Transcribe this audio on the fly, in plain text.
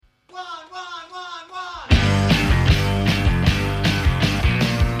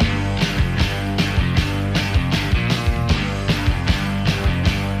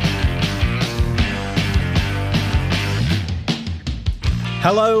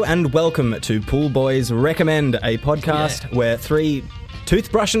Hello and welcome to Pool Boys Recommend, a podcast where three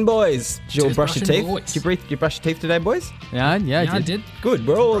toothbrushing boys. Did you all brush your teeth? Boys. Did you brush your teeth today, boys? Yeah, I did. Good.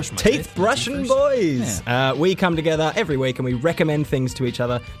 We're all Brush my teeth brushing teeth boys. We come together every week and we recommend things to each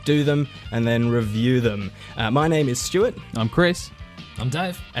other, do them, and then review them. My name is Stuart. I'm Chris. I'm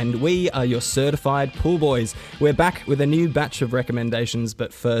Dave. And we are your certified pool boys. We're back with a new batch of recommendations,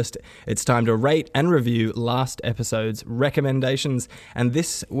 but first it's time to rate and review last episode's recommendations. And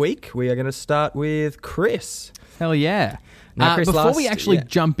this week we are going to start with Chris. Hell yeah. Now, Chris, before we actually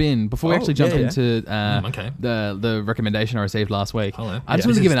jump into Okay. the recommendation I received last week, Hello. I just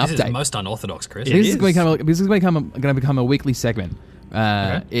want to give an This is update. most unorthodox, Chris. It This is. is going to become a weekly segment.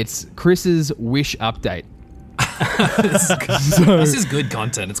 It's Chris's wish update. This is good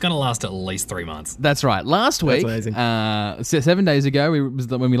content. It's going to last at least 3 months. That's right. Last week, amazing. 7 days ago,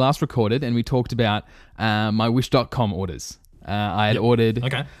 when we last recorded, and we talked about my Wish.com orders. I had ordered.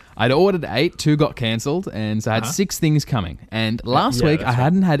 Okay. I'd ordered 8, 2 got cancelled, and so I had 6 things coming. And last week, I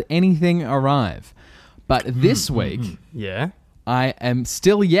hadn't had anything arrive. But this week, Yeah. I am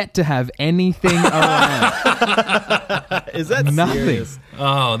still yet to have anything arrive. Is that Nothing. serious?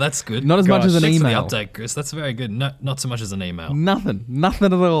 Oh, that's good. Not as much as an Thanks email. for the update, Chris. That's very good. No, not so much as an email. Nothing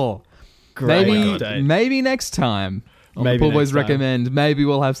at all. Great Maybe, update. maybe next time. On Maybe the Pool Boys next time. recommend. Maybe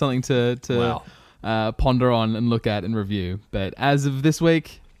we'll have something to Wow. ponder on and look at and review. But as of this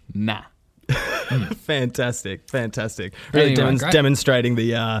week, nah. Fantastic. Really Anyway, great. demonstrating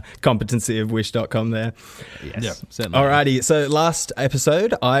the competency of Wish.com there. Yes, Yep. certainly. Alrighty, so last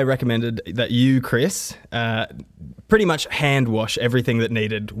episode I recommended that you, Chris, pretty much hand wash everything that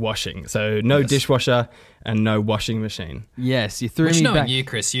needed washing. So no Yes. dishwasher and no washing machine. Yes, you threw Which me knowing back. you,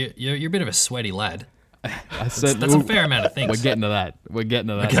 Chris, you're a bit of a sweaty lad. I said, That's a fair amount of things. We're getting to that.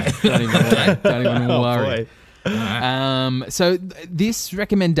 Don't even worry. Oh boy. So this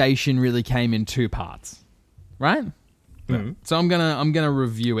recommendation really came in 2 parts, right? So I'm gonna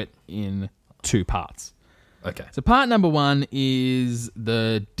review it in 2 parts. Okay. So part number 1 is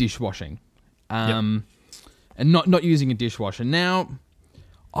the dishwashing, and not using a dishwasher. Now,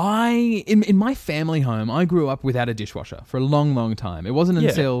 in my family home, I grew up without a dishwasher for a long time. It wasn't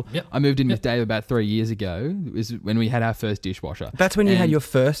until Yep. I moved in with Dave about 3 years ago was when we had our first dishwasher. That's when you had And- your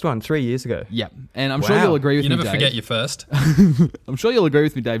first one 3 years ago. Yep, and I'm sure Wow. you'll agree with You me, never Dave. forget your first. I'm sure you'll agree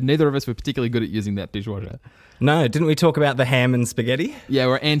with me, Dave. Neither of us were particularly good at using that dishwasher. No, didn't we talk about the ham and spaghetti? Yeah,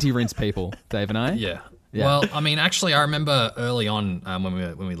 we're anti-rinse people, Dave and I. Yeah. Yeah. Well, I mean, actually, I remember early on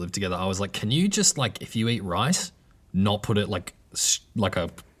when we lived together, I was like, can you just, like, if you eat rice, not put it like a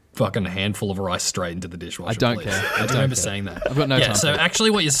fucking handful of rice straight into the dishwasher? I don't please? care. I don't remember care. saying that. I've got no time So for it. actually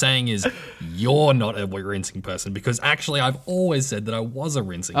what you're saying is you're not a rinsing person, because actually I've always said that I was a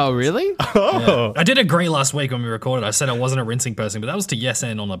rinsing Oh, person. really? Oh, I did agree last week when we recorded. I said I wasn't a rinsing person, but that was to Yes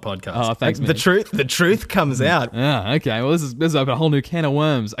and on the podcast. Oh, thanks, man. the truth comes out. Yeah, okay. Well, this is a whole new can of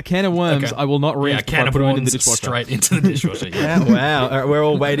worms. A can of worms Okay. I will not rinse Yeah, a before can I of put it into the worms dishwasher. straight into the dishwasher. Yeah. Yeah, wow. All right, we're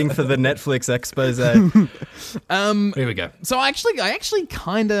all waiting for the Netflix expose. Here we go. So I actually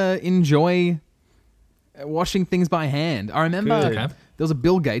kind of enjoy washing things by hand. I remember Good. Okay. there was a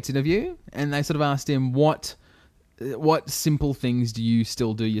Bill Gates interview, and they sort of asked him what simple things do you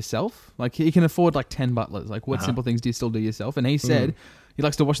still do yourself? Like, he can afford like 10 butlers. Like, what simple things do you still do yourself? And he said he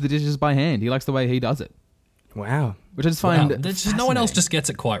likes to wash the dishes by hand. He likes the way he does it, Wow. which I just Wow. find There's just no one else fascinating. just gets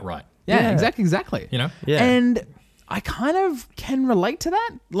it quite right. Yeah, Yeah. exactly. You know? Yeah. And I kind of can relate to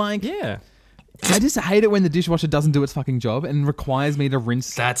that. Like, Yeah. I just hate it when the dishwasher doesn't do its fucking job and requires me to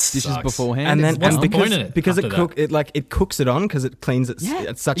rinse That dishes sucks. beforehand. And then What's and the because, point in it because after it cooks it on because it cleans it Yeah,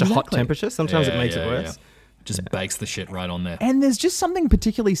 at such a hot exactly. temperature. Sometimes it makes it Yeah. worse. Just bakes the shit right on there. And there's just something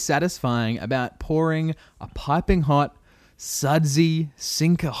particularly satisfying about pouring a piping hot, sudsy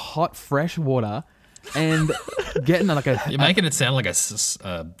sink of hot fresh water and getting like You're making it sound like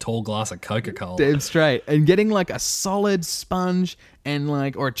a tall glass of Coca-Cola. damn straight and getting like a solid sponge and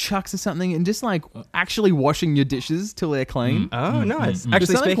like or a chucks or something and just like actually washing your dishes till they're clean. Oh, nice. There's Actually,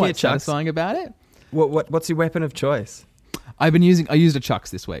 something speaking quite of chucks, satisfying about it. what's your weapon of choice? I used a chucks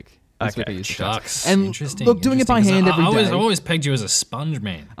this week. This Okay. week I used a Chucks. And Interesting. look, doing it by interesting. hand 'Cause every I day. always pegged you as a sponge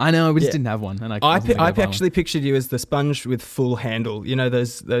man. I know, we just Yeah. didn't have one. And I wasn't gonna go buy one. actually pictured you as the sponge with full handle. You know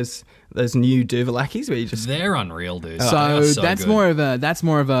those new Duvalakis where you just They're unreal, dude. So They are that's good.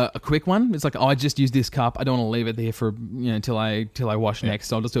 more of a quick one. It's like, oh, I just use this cup. I don't want to leave it there for until I wash next.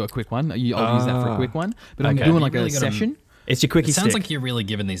 So I'll just do a quick one. I'll use that for a quick one. But I'm Okay. doing You like really a gotta- session. it's your quickie It sounds stick. like you're really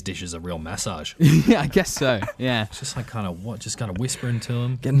giving these dishes a real massage. Yeah, I guess so. Yeah. Just like kind of whisper into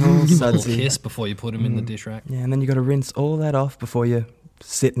them. Getting all a little sudsy. kiss before you put them in the dish rack. Yeah, and then you got to rinse all that off before you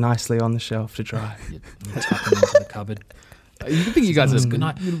sit nicely on the shelf to dry. You tuck them into the cupboard. You think you guys are Good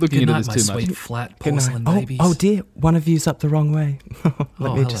night. looking Good into night, this my too sweet much. flat Good night. porcelain Oh, babies. oh dear, one of you's up the wrong way.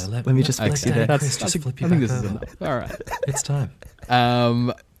 let me just Let let me just let fix you Daddy there. Chris just flip you I think back this is over. enough. All right. It's time.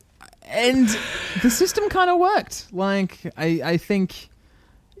 And the system kind of worked. Like, I think,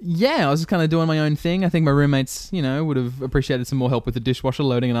 yeah, I was just kind of doing my own thing. I think my roommates, would have appreciated some more help with the dishwasher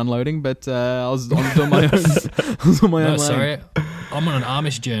loading and unloading, but I was doing my own. I was on my No, own lane. sorry. I'm on an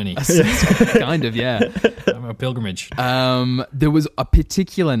Amish journey. Kind of, yeah. I'm on a pilgrimage. There was a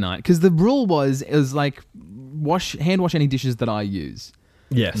particular night because the rule was it was like hand wash any dishes that I use,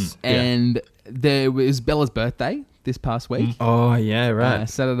 Yes. Yeah. and there was Bella's birthday this past week. Oh yeah, right.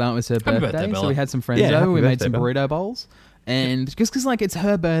 Saturday night was her Happy birthday, birthday, so Bella. we had some friends Yeah, over. happy We made birthday, some Bella. burrito bowls, and just because like it's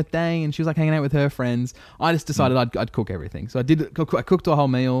her birthday and she was like hanging out with her friends, I just decided I'd cook everything. So I cooked a whole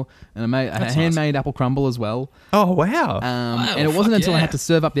meal, and I made a That's handmade apple crumble as well. Oh wow. And it wasn't fuck until I yeah. had to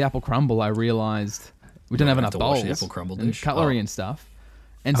serve up the apple crumble I realized we don't have have enough to wash bowls the apple crumble and dish. cutlery Oh. and stuff.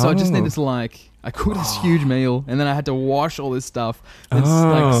 And so I just Oh. needed to I cooked this huge meal, and then I had to wash all this stuff, and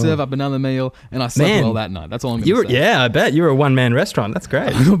serve up another meal, and I slept Man. well that night. That's all I'm you were, going to say. yeah, I bet you were a one-man restaurant. That's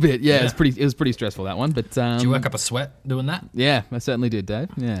great. A little bit, yeah. Yeah. It was pretty stressful, that one, but Did you work up a sweat doing that? yeah, I certainly did, Dave.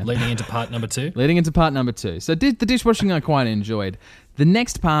 Yeah. Leading into part number 2? Leading into part number 2. So the dishwashing I quite enjoyed. The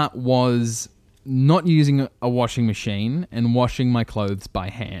next part was not using a washing machine and washing my clothes by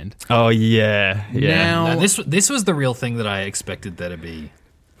hand. Oh yeah, yeah. Now, No, this was the real thing that I expected there to be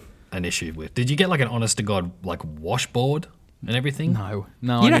an issue with. Did you get like an honest to God like washboard and everything? no,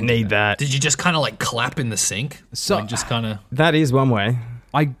 you I don't didn't need that. Did you just kind of like clap in the sink? So- like just kind of. That is one way.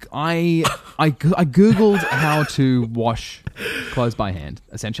 I googled how to wash clothes by hand.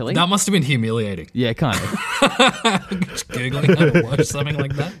 Essentially, That must have been humiliating. yeah, kind of. Just Googling how to wash something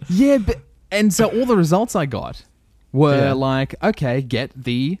like that. Yeah, and so all the results I got were Yeah. like, okay, get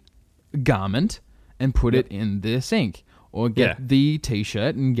the garment and put it in the sink, or get Yeah. the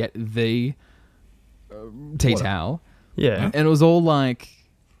t-shirt and get the tea towel. Yeah. And it was all like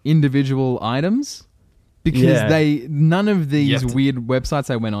individual items because Yeah. none of these have to- weird websites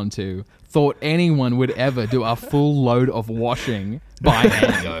I went on to thought anyone would ever do a full load of washing by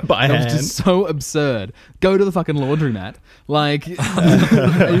hand. Go. By That was hand. just so absurd. Go to the fucking laundromat. Like, you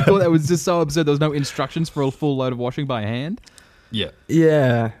thought that was just so absurd. There was no instructions for a full load of washing by hand. Yeah.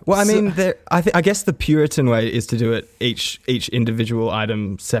 Yeah. Well, I So- mean, I guess the Puritan way is to do it each individual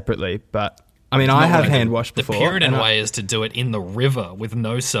item separately. But I mean, I have hand washed The before. Puritan and way is to do it in the river with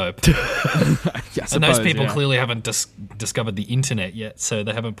no soap. Yeah, And those people yeah. clearly haven't discovered the internet yet, so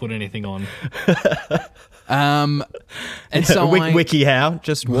they haven't put anything on. And so WikiHow,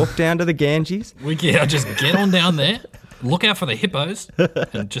 just walk down to the Ganges. Just get on down there, look out for the hippos,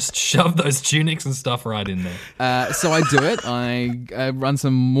 and just shove those tunics and stuff right in there. So I do it. I run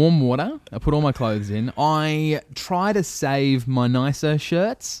some warm water. I put all my clothes in. I try to save my nicer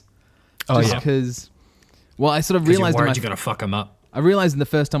shirts. Oh, Just yeah. because, well, I sort of Because you're realized worried you're going to fuck them up. I realized in the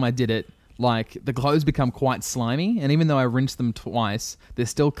first time I did it, like the clothes become quite slimy, and even though I rinsed them twice, they're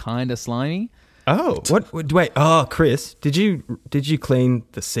still kind of slimy. Oh, what? Wait. Oh, Chris, did you clean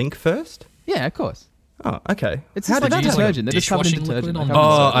the sink first? Yeah, of course. Oh, okay. It's How just like did that use, like, a detergent. They're just covered in dishwashing liquid detergent. on They're them?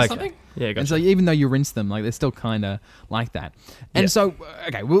 covered in Oh, or okay. something? Yeah, And gotcha. so even though you rinse them, like they're still kind of like that. And Yeah. so,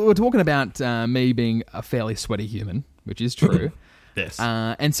 okay, we're talking about me being a fairly sweaty human, which is true. Yes.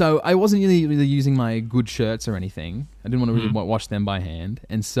 And so I wasn't really using my good shirts or anything. I didn't want to really wash them by hand.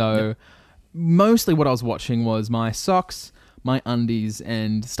 And so mostly what I was watching was my socks, my undies,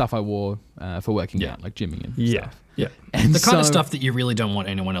 and stuff I wore for working Yeah. out, like gymming and Yeah. stuff. Yeah. And The kind of so- stuff that you really don't want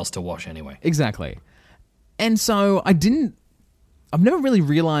anyone else to wash anyway. Exactly. And so I've never really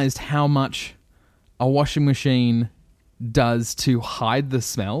realized how much a washing machine does to hide the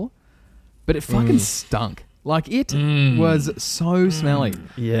smell, but it fucking stunk. Like it was so smelly.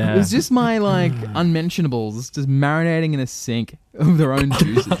 Yeah. It was just my like unmentionables just marinating in a sink of their own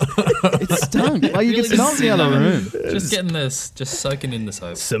juices. It stunk. Like you Really could smell just the other room. Just getting this, just soaking in the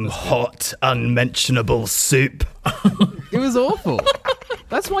soap. Some hot, unmentionable soup. It was awful.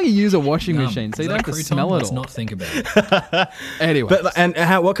 That's why you use a washing machine, so you Is don't that have a to crouton? smell it Let's all. not think about it. Anyway, But and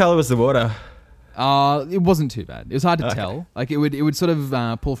what color was the water? it wasn't too bad. It was hard to tell. Like it would sort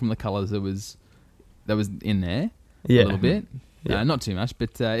of pull from the colours that was in there Yeah. a little bit. Yeah. Not too much,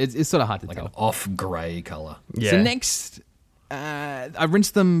 but it's sort of hard to Like tell. an off grey colour. Yeah. So next, I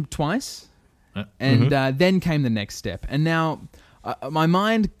rinsed them twice, Uh, and then came the next step. And now my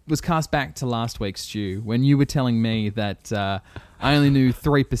mind was cast back to last week's Stu when you were telling me that I only knew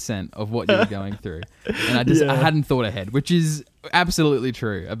 3% of what you were going through, and I hadn't thought ahead, which is absolutely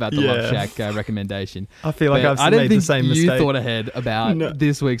true about the Love Shack recommendation. I feel like But I've made the same I don't think mistake. you thought ahead about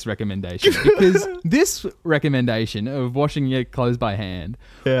this week's recommendation, because this recommendation of washing your clothes by hand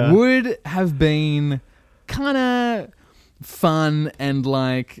would have been kind of fun and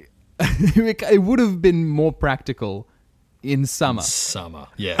like it would have been more practical in summer.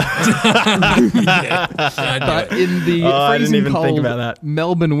 Yeah. But in the I didn't freezing even cold think about that.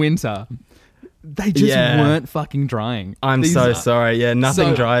 Melbourne winter, they just weren't fucking drying. I'm These- so sorry. Yeah, nothing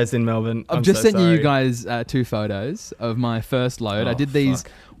So, dries in Melbourne. I've I'm just so sent you sorry. guys 2 photos of my first load. I Oh, did these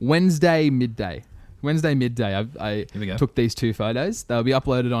fuck. Wednesday midday. I Here we go. took these 2 photos. They'll be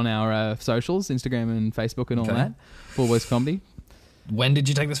uploaded on our socials, Instagram and Facebook and all Okay. that. Full Voice Comedy. When did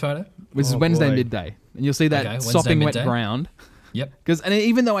you take this photo? Which is Oh, Wednesday boy. midday. And you'll see that Okay, Wednesday sopping wet midday. ground. Yep. And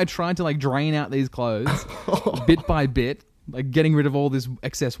even though I tried to like drain out these clothes bit by bit, like getting rid of all this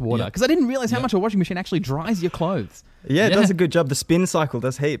excess water, Yeah. because I didn't realize how Yeah. much a washing machine actually dries your clothes. Yeah, it Yeah. does a good job. The spin cycle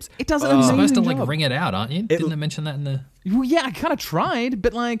does heaps. It does an You're amazing supposed to job. like wring it out, aren't you? Didn't I mention that in the? Well, yeah, I kind of tried,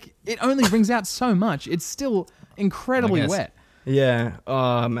 but like it only brings out so much. It's still incredibly I guess. wet. Yeah.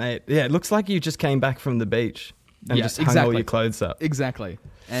 Oh, mate. Yeah, it looks like you just came back from the beach and Yeah, just hung all exactly. your clothes up. Exactly.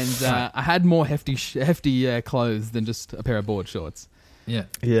 And I had more hefty clothes than just a pair of board shorts. Yeah.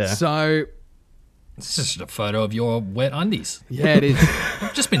 Yeah. So It's just a photo of your wet undies. yeah, it is.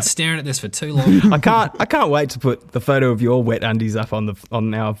 I've just been staring at this for too long. I can't wait to put the photo of your wet undies up on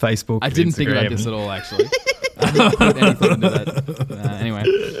our Facebook. I didn't think about Instagram. this at all, actually. I didn't put anything into that. Anyway,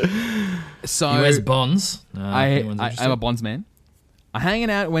 so He wears bonds. I'm a Bonds man. I'm hanging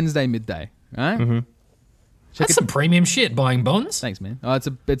out Wednesday midday. Right? Mm-hmm. That's some premium shit, buying bonds. Thanks, man. Oh,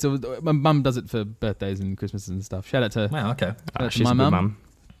 my mum does it for birthdays and Christmas and stuff. Shout out to, Wow, okay. Ah, to she's my a good mum. mum.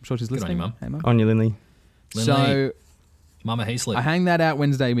 I'm sure she's Good on listening. you, Mum. Hey, mum. On your Lindley. So Mama Heasley. I hang that out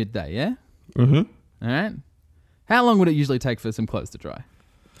Wednesday midday. Yeah. Mm-hmm. All right. How long would it usually take for some clothes to dry?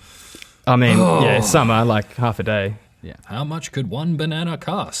 I mean, Oh. yeah, summer, like half a day. Yeah. How much could one banana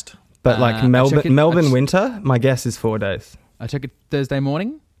cost? But I like check it- Melbourne I- winter, my guess is 4 days. I check it Thursday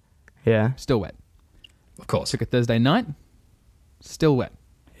morning, Yeah. still wet. Of course. Check it Thursday night, still wet.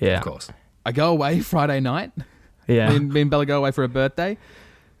 Yeah. Of course. I go away Friday night. Yeah. Me and Bella go away for a birthday.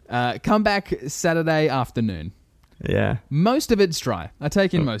 Come back Saturday afternoon. Yeah. Most of it's dry. I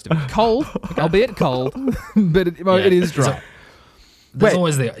take in most of it. Cold, albeit cold, but it is dry. There's Wait.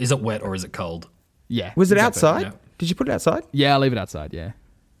 always the. Is it wet or is it cold? Yeah. Was it exactly. outside? yeah. Did you put it outside? Yeah, I leave it outside. Yeah.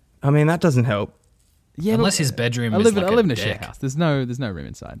 I mean, that doesn't help. Yeah. Unless his bedroom I is live, like I live in a deck. share house. There's no room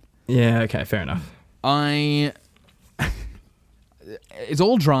inside. Yeah, okay, fair enough. It's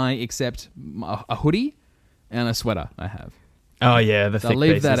all dry except a hoodie and a sweater I have. Oh, yeah, the So thick I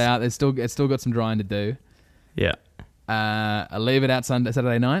leave pieces. that out. It's still got some drying to do. Yeah. I leave it out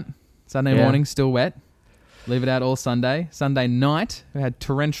Saturday night. Sunday Yeah. morning, still wet. Leave it out all Sunday. Sunday night, we had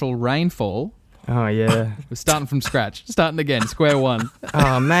torrential rainfall. Oh, yeah. We're starting from scratch. Starting again, square one.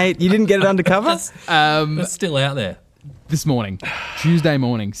 Oh, mate, you didn't get it undercover? It's still out there. This morning, Tuesday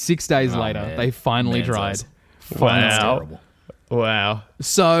morning, 6 days Oh, later, man. they finally Man's dried. eyes. Finally. That's Wow. terrible. Wow.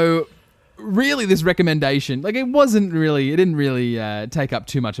 So, really, this recommendation, like, it didn't really take up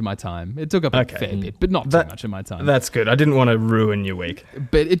too much of my time. It took up Okay. a fair bit, but not That- too much of my time. That's good. I didn't want to ruin your week.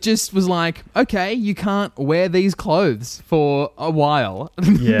 But it just was like, okay, you can't wear these clothes for a while.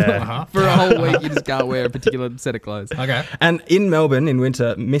 Yeah. Uh-huh. For a whole week, you just can't wear a particular set of clothes. Okay. And in Melbourne, in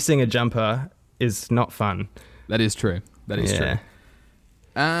winter, missing a jumper is not fun. That is true. That is yeah. true.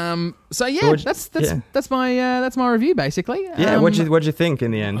 So yeah, what'd you- that's my review basically. Yeah, what'd you think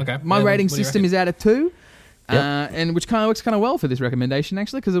in the end? Okay. My Yeah, rating what do you system reckon? is out of 2. Yep. And which kind of works kind of well for this recommendation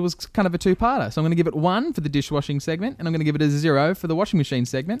actually, because it was kind of a 2-parter. So I'm going to give it 1 for the dishwashing segment, and I'm going to give it a 0 for the washing machine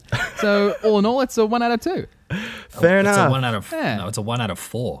segment. So all in all, it's a 1 out of 2. Fair It's a enough. 1 out of. Yeah. No, it's a 1 out of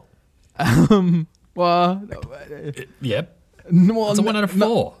 4. Well, Yep. well, It's a 1 out of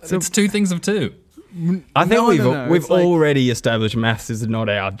 4. It's 2 things of 2. I think No, we've no, we've it's like- already established maths is not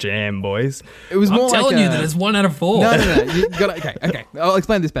our jam, boys. it was more I'm telling like you that it's 1 out of 4. No. You got okay. I'll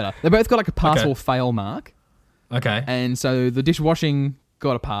explain this better. They both got like a pass Okay. or fail mark, Okay. and so the dishwashing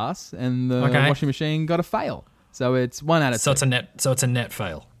got a pass, and the Okay. washing machine got a fail. So it's 1 out of 2. So it's a net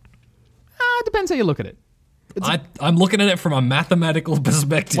fail. It depends how you look at it. I'm looking at it from a mathematical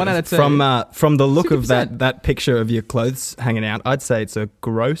perspective. 1 out of 2. From the look of 50%. that picture of your clothes hanging out, I'd say it's a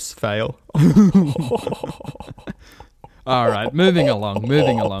gross fail. All right, moving along.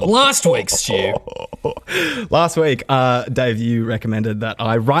 Last week's Stu. Last week, Dave, you recommended that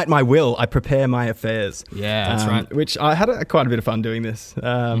I write my will, I prepare my affairs. Yeah. That's right. Which I had quite a bit of fun doing this.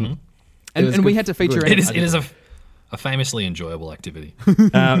 And we had to feature It is a famously enjoyable activity.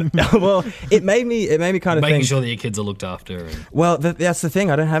 Well, it made me kind of Making think. sure that your kids are looked after. And, Well, that's the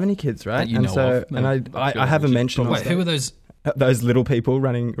thing. I don't have any kids, right? That you and know so, of. and I have a mention wait, of who are those? those little people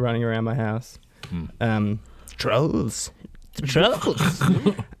running around my house. Trolls.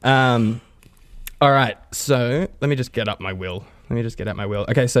 All right. So let me just get up my will.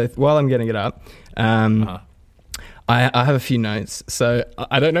 Okay. So while I'm getting it up, I have a few notes. So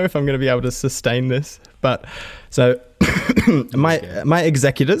I don't know if I'm going to be able to sustain this, but so my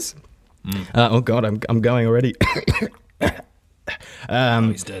executors. Oh God, I'm going already.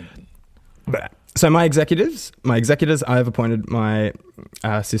 He's dead. So my executors, I have appointed my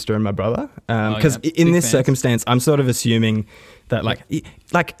sister and my brother, because in Big this fans. circumstance, I'm sort of assuming that like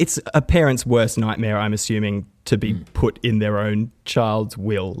it's a parent's worst nightmare. I'm assuming to be put in their own child's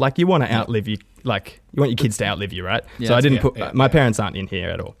will. Like you want to outlive you want your kids to outlive you, right? Yeah, so I didn't yeah, put yeah, my yeah. parents aren't in here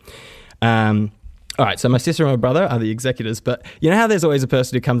at all. All right, so my sister and my brother are the executors, but you know how there's always a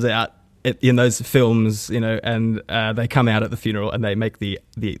person who comes out in those films, and they come out at the funeral and they make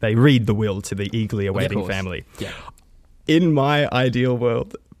they read the will to the eagerly awaiting course. family. Yeah. In my ideal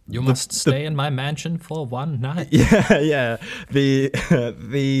world, You must stay in my mansion for one night. yeah,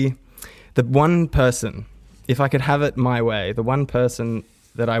 the one person, if I could have it my way, the one person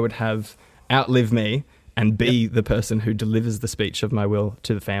that I would have outlive me and be the person who delivers the speech of my will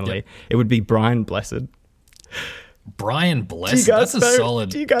to the family, it would be Brian Blessed. Brian Blessed. That's a solid.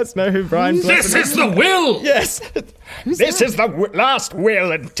 Do you guys know who Brian Blessed This is the will. Yes. This is the last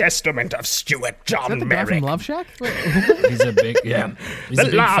will and testament of Stuart John Is that the guy from Merrick. Love Shack? He's a big He's The a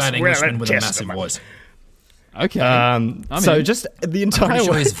big last fat will Englishman and with a massive testament. voice. Okay. So in. just the Pretty entire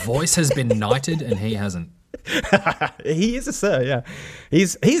sure way. his voice has been knighted and he hasn't. He is a sir, yeah.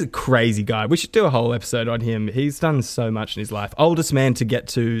 He's a crazy guy. We should do a whole episode on him. He's done so much in his life. Oldest man to get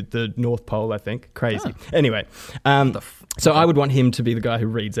to the North Pole, I think. Crazy. Anyway, so I would want him to be the guy who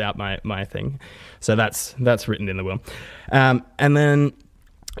reads out my thing. So that's written in the will. And then,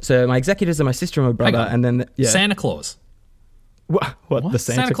 so my executors are my sister and my brother, Hang on. and then Santa Claus. What? The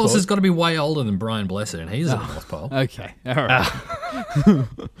Santa Claus has got to be way older than Brian Blessed, and he's at the North Pole. Okay. All right.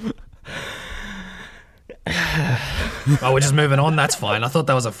 Oh, we're just moving on. That's fine. I thought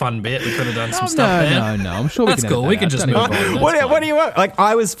that was a fun bit. We could have done some stuff there. No. I'm sure That's we can cool. edit We that can out. just Don't move even on. bother. That's What do fine. you want? Like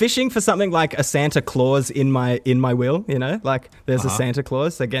I was fishing for something like a Santa Claus in my will, like there's a Santa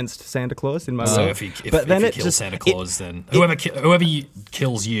Claus against Santa Claus in my So will. if you But then if you it kill just- Santa Claus, then whoever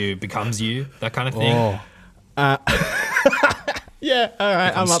kills you becomes you. That kind of thing. Yeah, all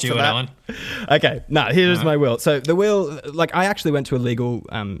right, I'm up Stuart for that. Allen. Okay, no, here's my will. So the will, like I actually went to a legal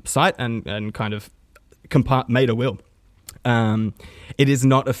site and kind of made a will. It is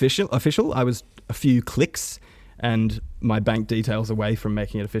not official. I was a few clicks and my bank details away from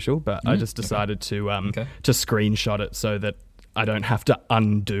making it official, but I just decided to screenshot it so that I don't have to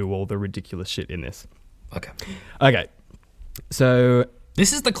undo all the ridiculous shit in this. Okay, so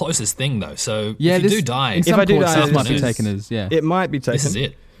This is the closest thing, though. So Yeah, if you this- do die, in some I do courts, die, this might be this is- taken as it might be taken. this is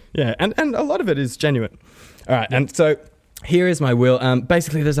it. Yeah, and a lot of it is genuine. All right, and so here is my will.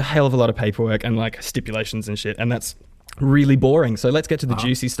 Basically, there's a hell of a lot of paperwork and like stipulations and shit, and that's really boring. So let's get to the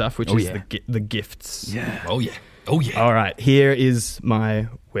juicy stuff, which is the gifts. Yeah. Oh yeah. Oh yeah. All right, here is my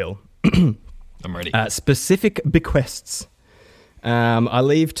will. I'm ready. Specific bequests. I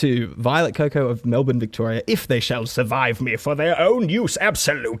leave to Violet Coco of Melbourne, Victoria, if they shall survive me for their own use,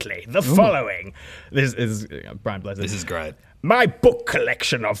 absolutely. The following. This is Brian Blessed. This is great. My book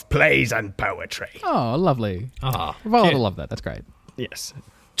collection of plays and poetry. Oh, lovely. Ah. Violet will love that. That's great. Yes.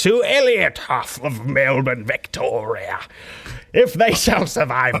 To Elliot Huff of Melbourne, Victoria. If they shall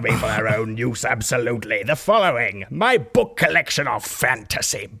survive me for their own use, absolutely. The following. My book collection of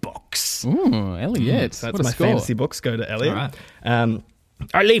fantasy books. Ooh, Elliot. That's what a my score. fantasy books go to Elliot. All right.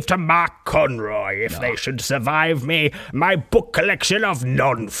 I leave to Mark Conroy, if they should survive me, my book collection of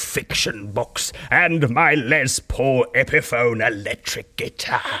non-fiction books and my Les Paul Epiphone electric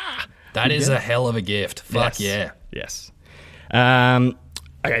guitar. That is a hell of a gift. Fuck yeah. Yes.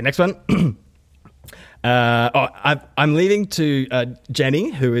 Okay, next one. I'm leaving to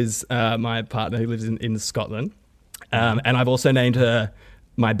Jenny, who is my partner who lives in Scotland. And I've also named her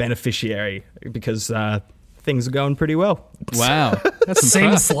my beneficiary because things are going pretty well Wow. That's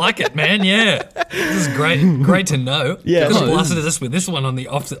Seems like it, man. Yeah, this is great to know. Yeah. Could have blasted us with this one on the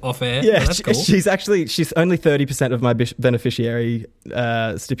off air. Yeah, but that's cool. she's only 30% of my beneficiary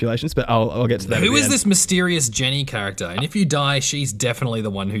stipulations, but I'll get to that. Who is this mysterious Jenny character? And if you die, she's definitely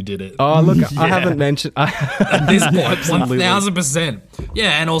the one who did it. Oh, look, I haven't mentioned. At this point, 1,000%.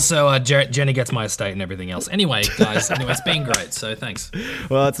 Yeah, and also Jenny gets my estate and everything else. Anyway, guys, it's been great. So thanks.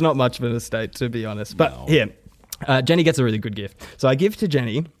 Well, it's not much of an estate, to be honest. But here, Jenny gets a really good gift. So I give to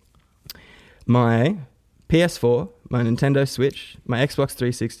Jenny my PS4, my Nintendo Switch, my Xbox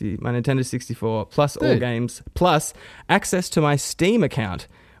 360, my Nintendo 64, plus all games, plus access to my Steam account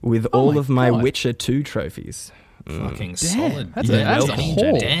with all of my God. Witcher 2 trophies. Fucking solid. That's a Jenny,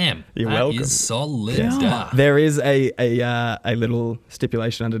 haul. Damn. You're that welcome. is solid. There is a little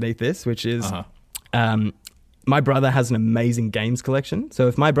stipulation underneath this, which is my brother has an amazing games collection. So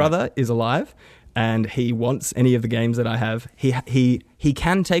if my brother is alive and he wants any of the games that I have, he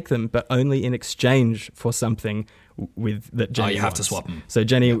can take them, but only in exchange for something with that Jenny you have wants. to swap them. So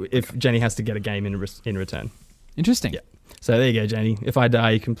Jenny has to get a game in return. Interesting. Yeah. So there you go, Jenny. If I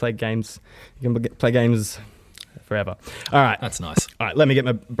die, you can play games. You can play games forever. All right. That's nice. All right. Let me get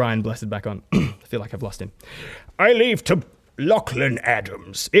my Brian Blessed back on. I feel like I've lost him. I leave to Lachlan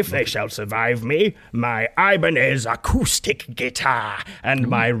Adams, if they shall survive me, my Ibanez acoustic guitar and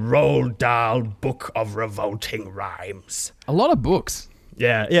my Roald Dahl book of revolting rhymes. A lot of books.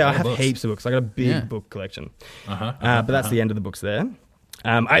 Yeah, I have books. heaps of books. I got a big book collection. But that's the end of the books there.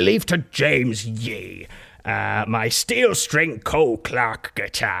 I leave to James Yee, my steel string Cole Clark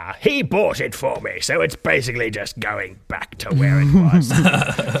guitar. He bought it for me, so it's basically just going back to where it was.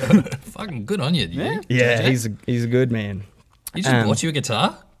 Fucking good on you. Yeah, he's a good man. He just bought you a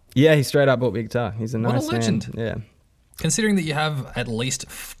guitar? Yeah, he straight up bought me a guitar. He's a What a nice legend. man. Yeah. Considering that you have at least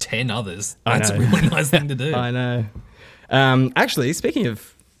 10 others, I that's a know. really nice thing to do. I know. Actually, speaking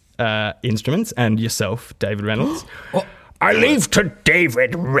of instruments and yourself, David Reynolds. I leave to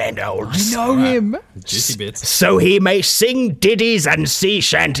David Reynolds, Know him. Juicy bits. so he may sing ditties and sea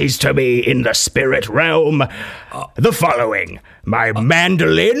shanties to me in the spirit realm. The following: my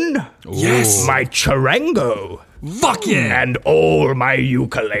mandolin, Yes. my charango, Fuck yeah. and all my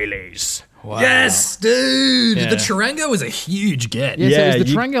ukuleles. Yes, dude. Yeah. The charango is a huge get. Yeah, Yeah, so is the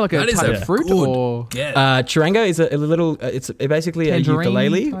you- charango like a That is type a of fruit good or... get. Charango is a little. It's basically a Tangerine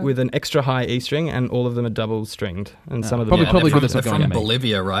ukulele type? with an extra high E string, and all of them are double stringed, and some of them Probably- Yeah, probably they're good that's from, not they're going from to me.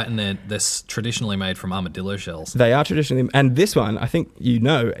 Bolivia, right? And they're traditionally made from armadillo shells. They are traditionally, and this one I think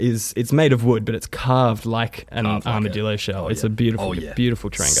it's made of wood, but it's carved like an Carved like armadillo a- shell. oh, It's yeah. a beautiful, Oh, yeah.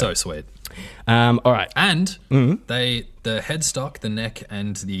 beautiful charango. So sweet. All right. And the headstock, the neck,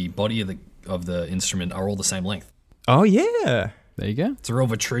 and the body of the instrument are all the same length. Oh yeah. There you go. It's a real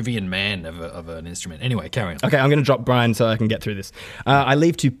Vitruvian man of an instrument. Anyway, carry on. Okay, I'm going to drop Brian so I can get through this. I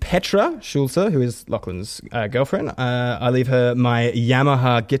leave to Petra Schulze, who is Lachlan's girlfriend. I leave her my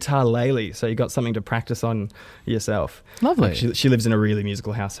Yamaha guitar Lele, so you got something to practice on yourself. Lovely. Like, she lives in a really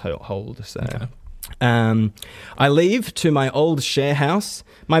musical household. So, I leave to my old share house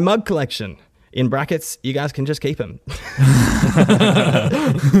my mug collection. In brackets, you guys can just keep them.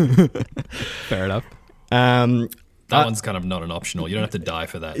 Fair enough. That one's kind of not an optional. You don't have to die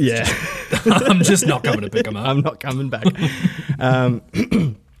for that. Yeah. I'm just not coming to pick them up. I'm not coming back.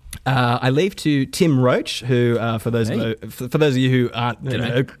 I leave to Tim Roach, who, for those of you who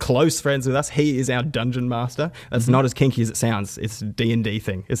aren't close friends with us, he is our dungeon master. That's not as kinky as it sounds. It's a D&D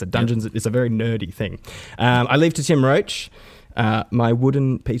thing. It's a dungeons. It's a very nerdy thing. I leave to Tim Roach my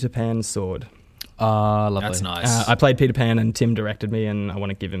wooden Peter Pan sword. Lovely. That's nice. I played Peter Pan and Tim directed me, and I want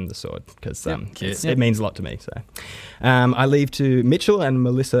to give him the sword because cute. it means a lot to me. So, I leave to Mitchell and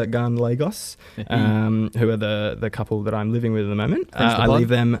Melissa Gunn Lagos, who are the couple that I'm living with at the moment. I leave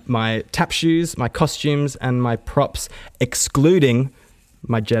them my tap shoes, my costumes, and my props, excluding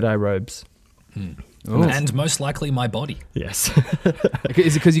my Jedi robes. And most likely my body. Yes.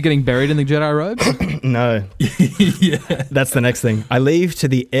 Is it because you're getting buried in the Jedi robes? No. Yeah. That's the next thing. I leave to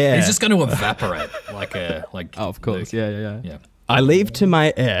the heir. It's just going to evaporate like Oh, of course. Luke. Yeah. I leave to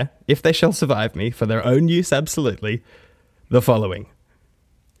my heir, if they shall survive me, for their own use absolutely, the following.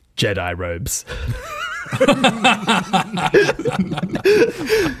 Jedi robes.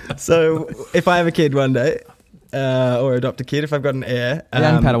 So, if I have a kid one day, or adopt a kid, if I've got an heir,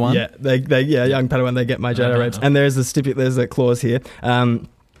 Young Padawan. Yeah, young Padawan, they get my Jedi robes. And there's a clause here.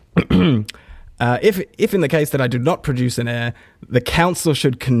 If in the case that I do not produce an heir, the council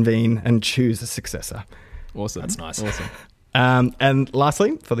should convene and choose a successor. Awesome. That's nice. Awesome. And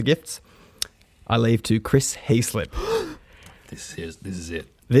lastly, for the gifts, I leave to Chris Heaslip. This is it.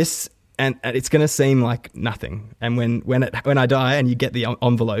 This and it's going to seem like nothing. And when I die and you get the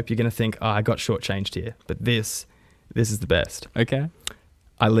envelope, you're going to think, oh, I got shortchanged here. But this is the best. Okay.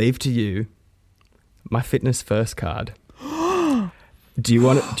 I leave to you my Fitness First card. Do you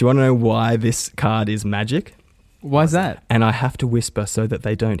want to know why this card is magic? Why's that? And I have to whisper so that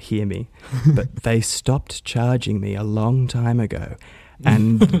they don't hear me. But they stopped charging me a long time ago.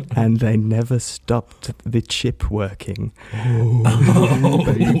 And they never stopped the chip working. Oh,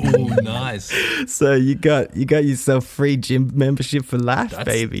 nice. So you got yourself free gym membership for life,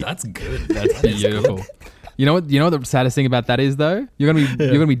 baby. That's good. That's beautiful. You know what the saddest thing about that is though? You're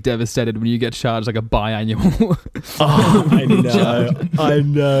gonna be devastated when you get charged like a biannual. Oh, I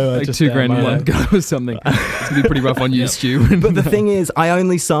know. Like $2,000 in one go or something. It's gonna be pretty rough on you, Stu. But the thing is, I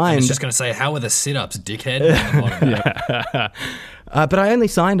only I signed. was just going to say, how are the sit-ups, dickhead? But I only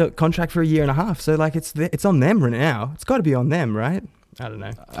signed a contract for 1.5 years, so like it's on them right now. It's got to be on them, right? I don't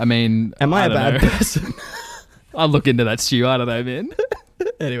know. I mean, Am I a don't bad know. person? I'll look into that, Stu. I don't know, man.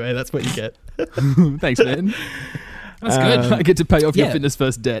 Anyway, that's what you get. Thanks, man. That's good. I get to pay off your yeah. Fitness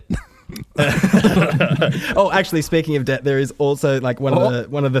First debt. Oh, actually, speaking of debt, there is also like one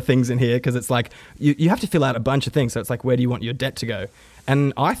of the things in here because it's like you have to fill out a bunch of things. So it's like, where do you want your debt to go?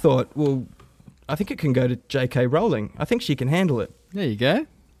 And I thought, well, I think it can go to J.K. Rowling. I think she can handle it, There you go.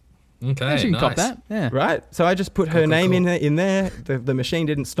 Okay, She can nice. cop that. Yeah. right? So I just put her Cool, name cool. in there. The machine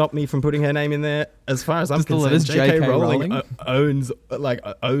didn't stop me from putting her name in there. As far as I'm Just the concerned, letters J.K. J.K. Rowling Rowling?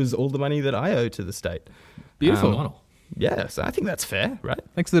 owes all the money that I owe to the state. Beautiful. Phenomenal. Yeah, so I think that's fair, right?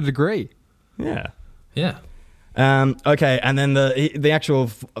 Thanks for the degree. Yeah. Yeah. Okay, and then the actual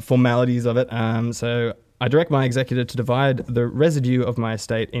formalities of it. So I direct my executor to divide the residue of my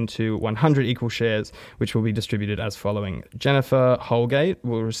estate into 100 equal shares, which will be distributed as following. Jennifer Holgate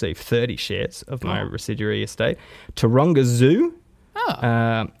will receive 30 shares of my residuary estate. Taronga Zoo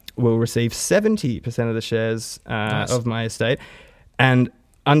will receive 70% of the shares Nice. of my estate. And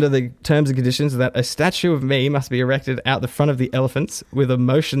under the terms and conditions that a statue of me must be erected out the front of the elephants with a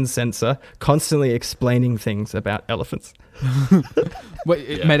motion sensor constantly explaining things about elephants.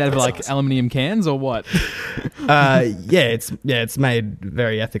 Wait, made out of like aluminium cans or what? It's made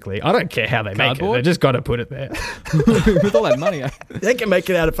very ethically. I don't care how they make it. Cardboard? They just got to put it there. With all that money. They can make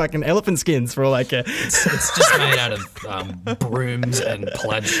it out of fucking elephant skins for all I care. It's just made out of brooms and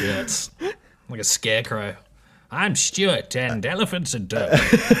plaid shirts. Like a scarecrow. I'm Stuart and elephants are dope.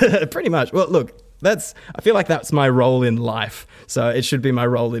 Pretty much. Well, look, I feel like that's my role in life. So it should be my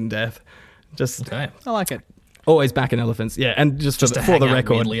role in death. Just Okay. I like it. always backing elephants. Yeah, and just To for hang the out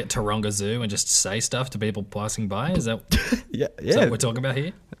record. weirdly at Taronga Zoo and just say stuff to people passing by? Is that Yeah, is that what we're talking about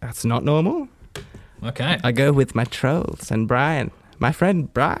here? that's not normal. Okay. I go with my trolls and Brian. My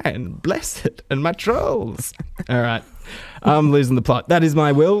friend Brian, bless it, and my trolls. All right. I'm losing the plot. That is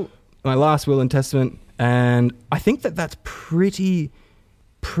my will, my last will and testament. And I think that's pretty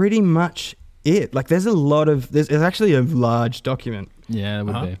much it. Like, there's actually a large document. Yeah, it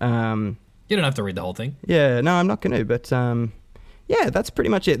would Uh-huh. be. You don't have to read the whole thing. Yeah, no, I'm not going to. But yeah, that's pretty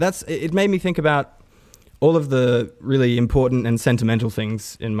much it. It made me think about all of the really important and sentimental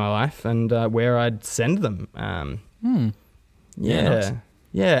things in my life and where I'd send them. Yeah, Yeah, nice.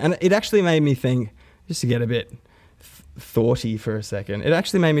 yeah, and it actually made me think, just to get a bit thoughty for a second, it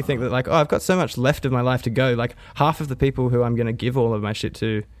actually made me think that, like, oh, I've got so much left of my life to go. Like, half of the people who I'm going to give all of my shit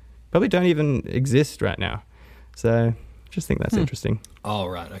to probably don't even exist right now. So just think that's interesting. Oh,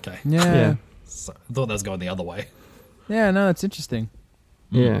 right. Okay. Yeah. Yeah. So, I thought that was going the other way. Yeah, no, it's interesting.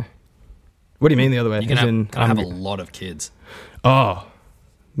 Yeah. What do you mean the other way? You can As in, have a lot of kids. Oh,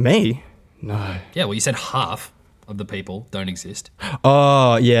 me? No. Yeah, well, you said half of the people don't exist.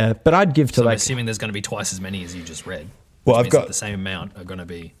 Oh, yeah, but I'd give to So I'm like. assuming there's going to be twice as many as you just read. Well, Which I've means got- that the same amount are going to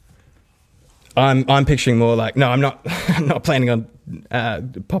be. I'm picturing more like, no, I'm not. I'm not planning on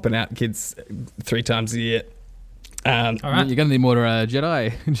popping out kids 3 times a year. All right. You're going to need more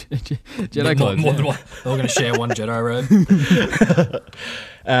Jedi Jedi clothes. More yeah. than one. We're going to share one Jedi robe.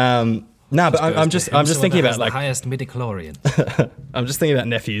 No, but I'm just thinking about the like highest midichlorian. I'm just thinking about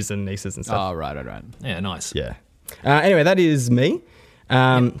nephews and nieces and stuff. Oh, right. Yeah, nice. Yeah. Anyway, that is me.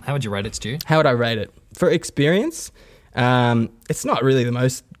 How would you rate it, Stu? How would I rate it? For experience, it's not really the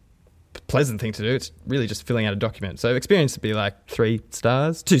most pleasant thing to do. It's really just filling out a document. So experience would be like 3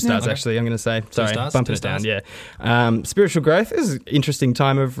 stars. 2 stars, okay. actually, I'm going to say. Sorry, stars? bumping 2 it down, stars? yeah. Spiritual growth is an interesting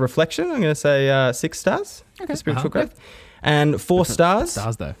time of reflection. I'm going to say 6 stars for spiritual growth. And 4 stars.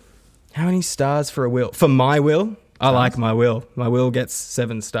 Stars, though. How many stars for a will? For my will? I like my will. My will gets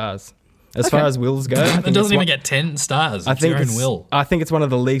 7 stars. As far as wills go, I think It doesn't it's even one- get 10 stars. I It's think your own it's, will. I think it's one of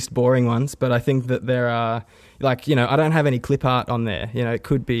the least boring ones, but I think that there are like, you know, I don't have any clip art on there. You know, it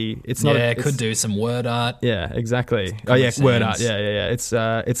could be. It's not. Yeah, it's, could do some word art. Yeah, exactly. Oh yeah, Comic word art. Sans.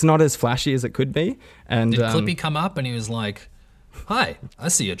 Yeah. It's not as flashy as it could be. And Did Clippy come up and he was like, "Hi, I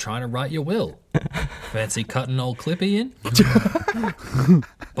see you're trying to write your will. Fancy cutting old Clippy in?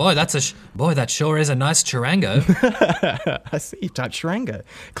 Boy, that sure is a nice charango." I see you type Sharango.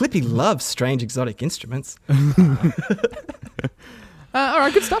 Clippy loves strange exotic instruments. All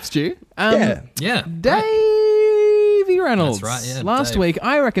right, good stuff, Stu. Yeah. Yeah. Davey Reynolds. That's right, yeah, Last Dave. week,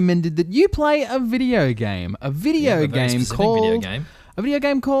 I recommended that you play a video game. A video Yeah, a very game specific called. video game. A video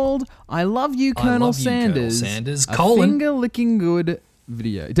game called I Love You, I Colonel Love You, Colonel Sanders. Sanders, A colon. finger licking good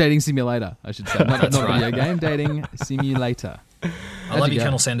video. Dating simulator, I should say. Not That's not right. video game, dating simulator. I love you you, go?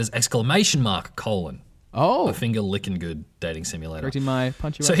 Colonel Sanders! Exclamation mark, colon. Oh, A finger licking good dating simulator. correcting my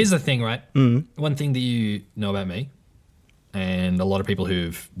punctuation. So here's the thing, right? One thing that you know about me, and a lot of people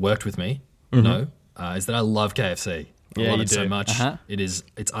who've worked with me know, is that I love KFC. I Yeah, love you it so do. much. Uh-huh.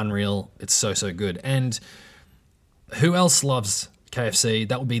 It's unreal. It's so good. And who else loves KFC?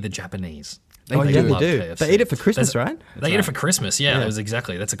 That would be the Japanese. Oh, yeah, they love do. KFC. They eat it for Christmas, There's- right? They eat it for Christmas. Yeah, Yeah. that was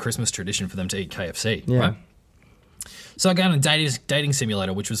exactly. That's a Christmas tradition for them to eat KFC. Yeah. Right? So again, a dating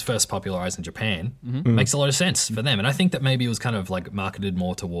simulator, which was first popularized in Japan, makes a lot of sense for them. And I think that maybe it was kind of like marketed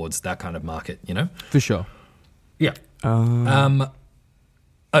more towards that kind of market, you know? For sure. Yeah.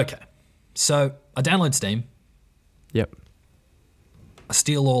 Okay. So I download Steam. Yep. I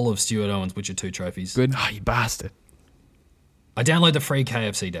steal all of Stuart Owen's Witcher 2 trophies. Good. Oh, you bastard. I download the free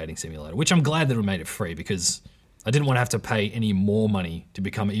KFC dating simulator, which I'm glad that it made it free because I didn't want to have to pay any more money to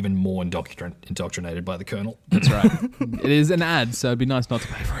become even more indoctrinated by the Colonel. That's right. It is an ad, so it'd be nice not to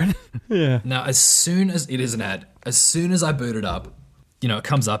pay for it. Yeah. Now, as soon as it is an ad, as soon as I boot it up, you know, it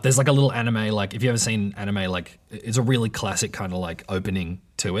comes up. There's like a little anime, like if you ever seen anime, like it's a really classic kind of like opening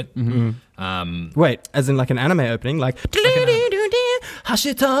to it. Wait, as in like an anime opening, like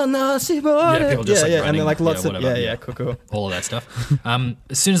Hashitana Shibore. people just, like, and running, then like lots of whatever, yeah, cool. All of that stuff.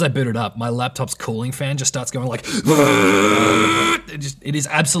 As soon as I boot it up, my laptop's cooling fan just starts going like, it is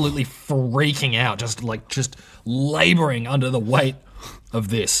absolutely freaking out, just laboring under the weight of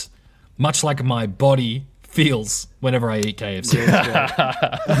this, much like my body feels whenever I eat KFC.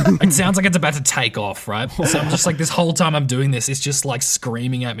 It sounds like it's about to take off, right? So I'm just like, this whole time I'm doing this, it's just like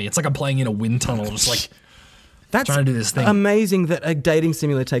screaming at me. It's like I'm playing in a wind tunnel, just like That's trying to do this thing. amazing that a dating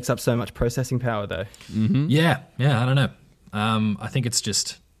simulator takes up so much processing power, though. Yeah, I don't know. I think it's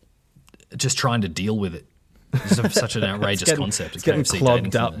just trying to deal with it. It's such an outrageous concept. It's getting KFC clogged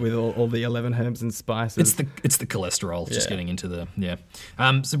dating up simulator. with all the 11 herbs and spices. It's the cholesterol. It's just Yeah. getting into the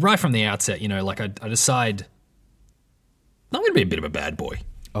So right from the outset, you know, like I decide I'm going to be a bit of a bad boy.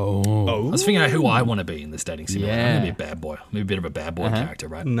 Oh. I was figuring out who I want to be in this dating simulator. I'm Yeah. going to be a bad boy. I'm a bit of a bad boy character,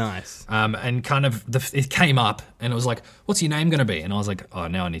 right? nice. And kind of it came up, and it was like, "What's your name going to be?" And I was like, "Oh,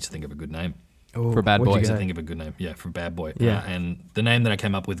 now I need to think of a good name." For a bad what'd boy. you I need to go? think of a good name. Yeah, for bad boy. Yeah. And the name that I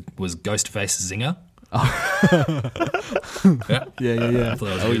came up with was Ghostface Zinger. Yeah. Yeah. I thought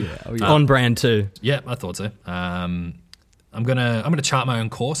that was Oh good. yeah. Oh yeah. On brand too. Yeah, I thought so. I'm gonna chart my own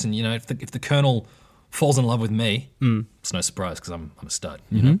course, and you know, if the Colonel falls in love with me, it's no surprise because I'm a stud.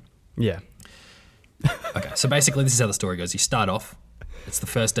 You know? Yeah. Okay, so basically, this is how the story goes. You start off. It's the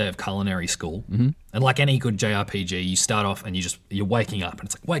first day of culinary school, and like any good JRPG, you start off and you're waking up, and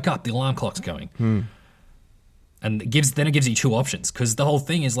it's like, wake up, the alarm clock's going. And it gives you two options because the whole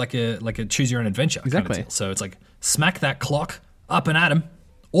thing is like a choose your own adventure kind of Exactly. deal. So it's like smack that clock up and at him,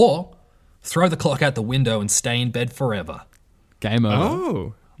 or throw the clock out the window and stay in bed forever. Game over.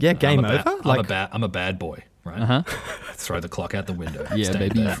 Oh. Yeah, game over. I'm a bad boy, right? Throw the clock out the window. Yeah, stay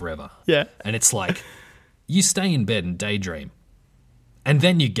baby. in bed forever. Yeah. And it's like you stay in bed and daydream, and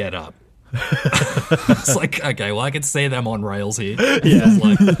then you get up. It's like, okay, well, I can see them on rails here.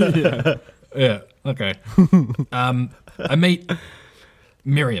 Yeah. Yeah. Okay. I meet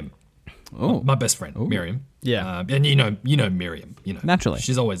Miriam. Oh. My best friend, Miriam. Yeah. And you know Miriam. You know, Naturally.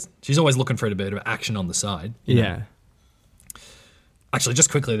 she's always looking for a bit of action on the side. Yeah. Actually,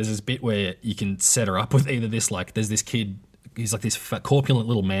 just quickly, there's this bit where you can set her up with either this, like, there's this kid, he's like this fat, corpulent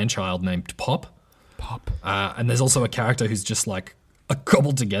little man-child named Pop. And there's also a character who's just like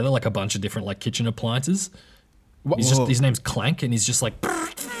cobbled together like a bunch of different like kitchen appliances. His name's Clank, and he's just like,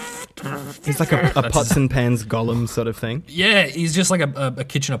 He's like a pots and pans golem sort of thing. yeah, he's just like a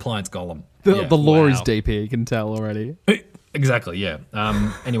kitchen appliance golem. The, Yeah. the lore is Wow. deep here, you can tell already. Exactly, yeah.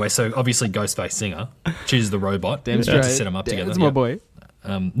 Anyway, so obviously Ghostface Singer chooses the robot Damn to straight. set them up Damn, together. That's my Yeah. boy.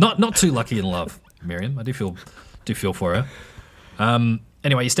 Not too lucky in love, Miriam. I do feel for her.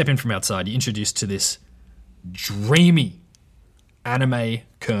 Anyway, you step in from outside. You're introduced to this dreamy anime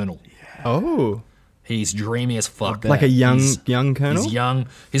colonel. Oh, He's dreamy as fuck. like a young colonel. He's young.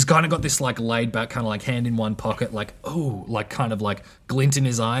 He's kind of got this like laid back, kind of like hand in one pocket, like kind of like glint in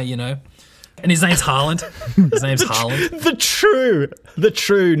his eye, you know. And his name's Harland. His name's Harland. The true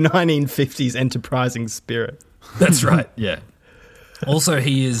 1950s enterprising spirit. That's right. Yeah. Also,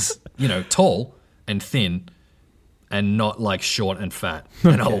 he is, tall and thin, and not like short and fat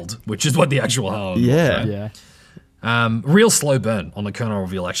and old, which is what the actual Harland. Yeah. Yeah. Real slow burn on the colonel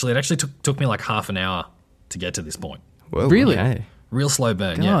reveal. Actually, it actually took me like half an hour to get to this point. Whoa, Really? okay. Real slow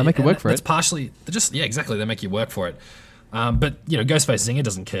burn. God, Yeah, they make you work and for it. It's partially exactly. They make you work for it. But Ghostface Zinger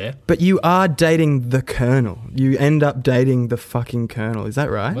doesn't care. But you are dating the colonel. You end up dating the fucking colonel. Is that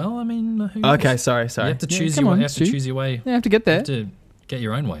right? Well, I mean, who okay, knows? sorry. You have to Yeah, choose come your way. on, You have to Stu. choose your way. You have to get there. You have to get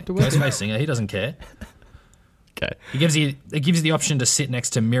your own way. Ghostface Zinger, he doesn't care. Okay. It gives you the option to sit next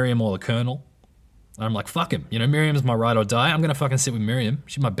to Miriam or the Colonel. And I'm like, fuck him. Miriam's my ride or die. I'm gonna fucking sit with Miriam.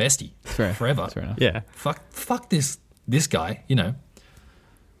 She's my bestie Fair. forever. That's fair enough. Yeah. Fuck this guy.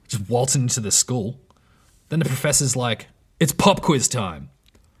 Just waltzing into the school. Then the professor's like, it's pop quiz time.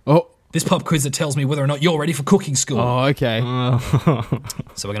 Oh. This pop quiz that tells me whether or not you're ready for cooking school. Oh, okay.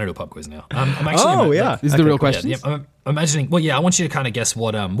 So we're gonna do a pop quiz now. I'm actually Oh, yeah. These are the real Yeah, questions. I'm imagining. Well, yeah, I want you to kind of guess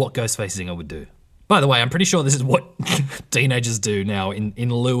what Ghostface Zinger would do. By the way, I'm pretty sure this is what teenagers do now in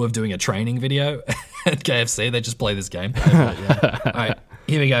lieu of doing a training video at KFC. They just play this game. All right,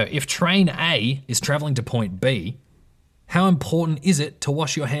 here we go. If train A is traveling to point B, how important is it to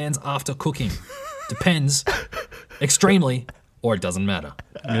wash your hands after cooking? Depends. Extremely, or it doesn't matter.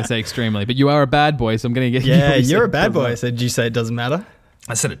 I'm going to say extremely, but you are a bad boy, so I'm going to get Yeah, you. you're a bad boy. So did you say it doesn't matter?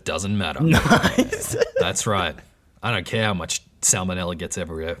 I said it doesn't matter. Nice. That's right. I don't care how much salmonella gets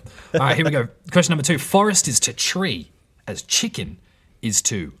everywhere. All right, here we go. Question number 2. Forest is to tree, as chicken is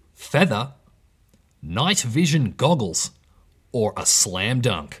to feather, night vision goggles, or a slam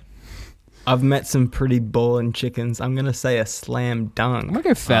dunk. I've met some pretty ballin' chickens. I'm going to say a slam dunk. I'm going to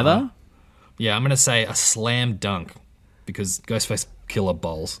go feather. Yeah, I'm going to say a slam dunk because Ghostface Killer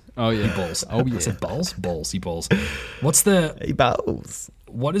bowls. Oh, yeah. He bowls. Oh, yeah. I said bowls? Balls. He bowls. What's the... Hey, balls.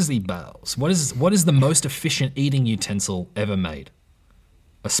 What is the bowls? What is the most efficient eating utensil ever made?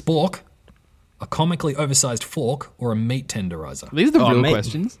 A spork, a comically oversized fork, or a meat tenderizer? These are the Oh, real mate.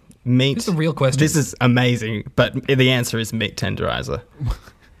 questions. Meat. These are real questions. This is amazing, but the answer is meat tenderizer.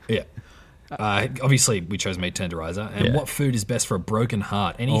 Yeah. Obviously, we chose meat tenderizer. And Yeah. what food is best for a broken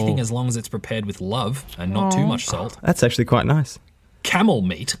heart? Anything as long as it's prepared with love and not too much salt. That's actually quite nice. Camel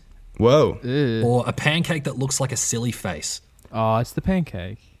meat, Whoa. or a pancake that looks like a silly face. Oh, it's the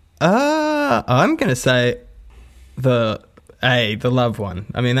pancake. I'm going to say the love one.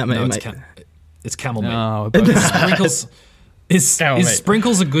 I mean, that No, may... it's camel meat. No, both- Sprinkles is Camel meat.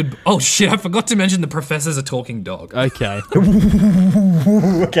 Sprinkles a good? Oh shit! I forgot to mention the professor's a talking dog. okay.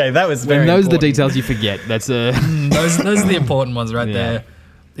 Okay, that was very When those are the important. details you forget. That's a. Those are the important ones right Yeah. there.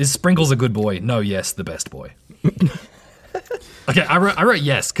 Is Sprinkles a good boy? No, yes, the best boy. Okay, I wrote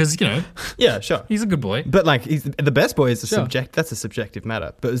yes because Yeah, sure. he's a good boy. But like, the best boy is a Sure. That's a subjective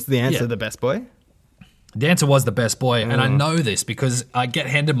matter. But is the answer Yeah. the best boy? The answer was the best boy, and I know this because I get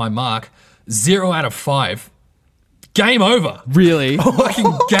handed my mark 0 out of 5. Game over. Really?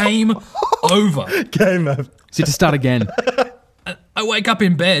 Fucking game over. Game of. So you have to start again. I wake up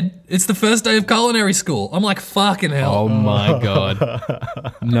in bed. It's the first day of culinary school. I'm like, fucking hell. Oh my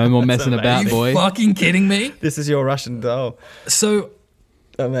god. No more messing about, Are you boy. fucking kidding me? This is your Russian doll. So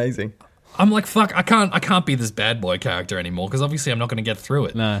Amazing. I'm like, fuck, I can't be this bad boy character anymore because obviously I'm not going to get through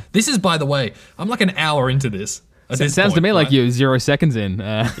it. No. This is, by the way, I'm like an hour into this. At It this sounds to point, me like right? you're 0 seconds in.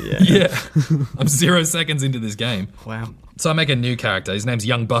 Yeah. I'm 0 seconds into this game. Wow. So I make a new character. His name's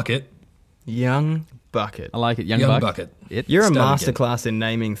Young Bucket. Young Bucket. I like it. Young, Young Buck. Bucket. You're a Start again. masterclass in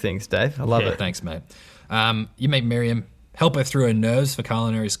naming things, Dave. I love Yeah, it. thanks, mate. You meet Miriam, help her through her nerves for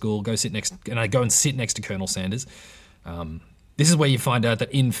culinary school. I go and sit next to Colonel Sanders. This is where you find out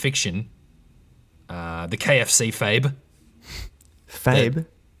that in fiction, the KFC Fabe, Fabe.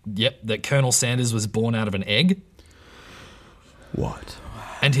 that Colonel Sanders was born out of an egg, What?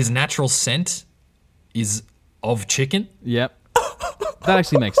 and his natural scent is of chicken. Yep. That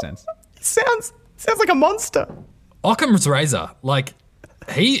actually makes sense. Sounds like a monster. Occam's razor, like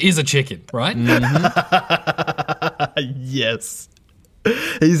he is a chicken, right? Yes.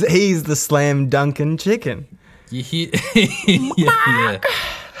 He's the slam dunkin' chicken. You hear? yeah,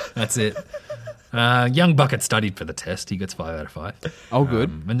 that's it. Young Bucket studied for the test. He gets 5 out of 5. Oh, good.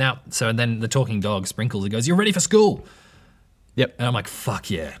 And then the talking dog Sprinkles. He goes, "You're ready for school." Yep. And I'm like, "Fuck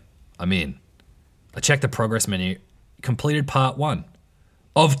yeah, I'm in." I checked the progress menu. Completed part 1.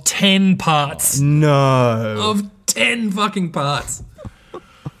 of 10 parts. No. Of 10 fucking parts.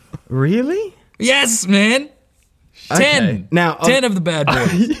 Really? Yes, man. 10. Okay. Now, 10 of the bad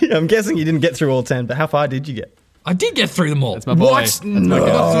boys. I'm guessing you didn't get through all 10, but how far did you get? I did get through them all. That's my boy. What? That's No. I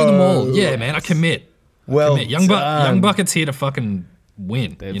got through them all. Yeah, man, I commit. Well, Young Bucket's here to fucking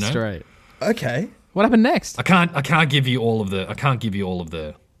win. Dead you know? straight. Okay. What happened next? I can't give you all of the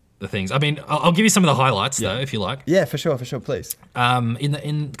things. I mean, I'll give you some of the highlights though, if you like. Yeah, for sure, please.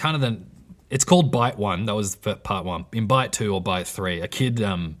 In kind of it's called Bite 1. That was for part 1. In Bite 2 or Bite 3, a kid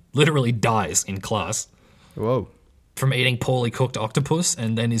literally dies in class Whoa. from eating poorly cooked octopus,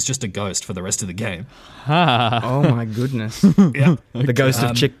 and then is just a ghost for the rest of the game. Oh my goodness. Yeah. The ghost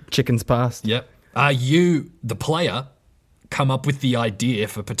of chicken's past. Yep. You, the player, come up with the idea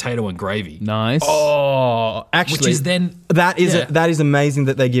for potato and gravy. Nice. Oh, actually, Which is then- that is yeah. that is amazing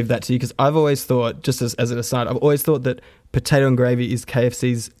that they give that to you, because I've always thought, just as an aside, I've always thought that potato and gravy is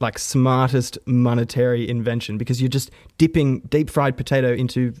KFC's like smartest monetary invention, because you're just dipping deep fried potato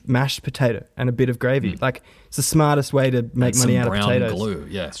into mashed potato and a bit of gravy. Like, it's the smartest way to make money out of brown potatoes. glue.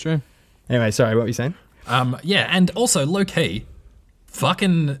 Yeah. That's true. Anyway, sorry, what were you saying? Yeah, and also low key,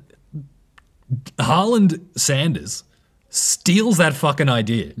 fucking Harland Sanders steals that fucking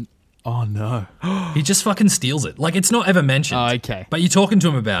idea. Oh, no. He just fucking steals it. Like, it's not ever mentioned. Oh, okay. But you're talking to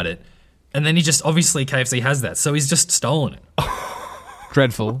him about it, and then he just, obviously KFC has that, so he's just stolen it.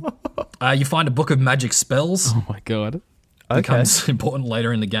 Dreadful. You find a book of magic spells. Oh, my God. Okay. Becomes important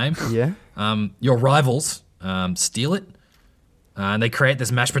later in the game. Yeah. Your rivals steal it. And they create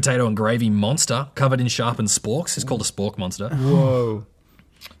this mashed potato and gravy monster covered in sharpened sporks. It's called a spork monster. Whoa.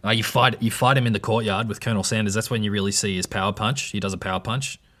 You fight him in the courtyard with Colonel Sanders. That's when you really see his power punch. He does a power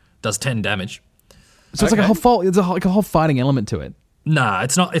punch, does 10 damage. So it's like a whole fighting element to it. Nah,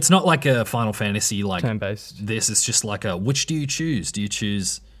 it's not. It's not like a Final Fantasy like Turn-based. this. It's just like a which do you choose? Do you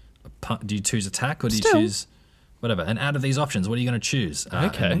choose attack or do you Still. choose whatever? And out of these options, what are you going to choose?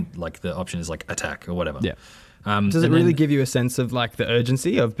 Okay. and, like the option is like attack or whatever. Yeah. Does it and really then- give you a sense of like the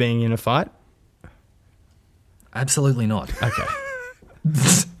urgency of being in a fight? Absolutely not. Okay.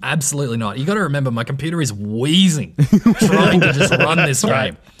 Absolutely not. You got to remember, my computer is wheezing trying to just run this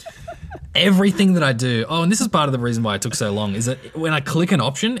game. Everything that I do, and this is part of the reason why it took so long, is that when I click an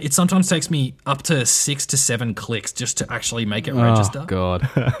option, it sometimes takes me up to 6 to 7 clicks just to actually make it register. Oh, God.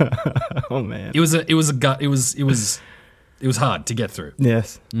 Oh man. It was hard to get through.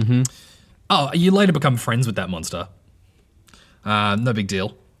 Yes. Oh, you later become friends with that monster. No big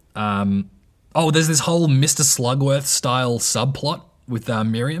deal. There's this whole Mr. Slugworth style subplot with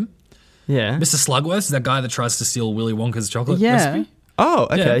Miriam. Yeah. Mr. Slugworth is that guy that tries to steal Willy Wonka's chocolate Yeah. recipe. Oh,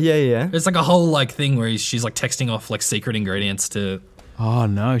 okay. Yeah. It's like a whole like thing where she's like texting off like secret ingredients to. Oh,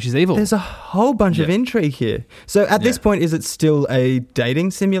 no. She's evil. There's a whole bunch of Yeah. intrigue here. So at this Yeah. point, is it still a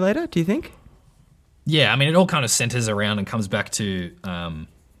dating simulator, do you think? Yeah, I mean, it all kind of centers around and comes back to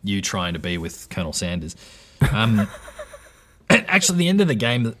you trying to be with Colonel Sanders. Actually, the end of the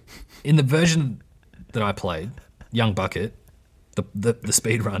game, in the version that I played, Young Bucket, the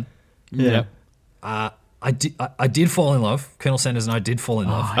speed run, Yeah. I did fall in love. Colonel Sanders and I did fall in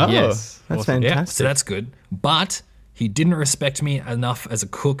love. Oh, Yes. that's Yeah, fantastic. so that's good. But he didn't respect me enough as a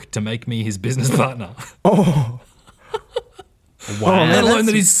cook to make me his business partner. Wow. Let alone that's-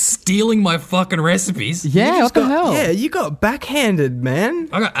 that he's stealing my fucking recipes. Yeah, what the hell? Yeah, you got backhanded, man.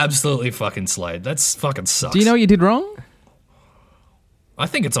 I got absolutely fucking slayed. That's fucking sucks. Do you know what you did wrong? I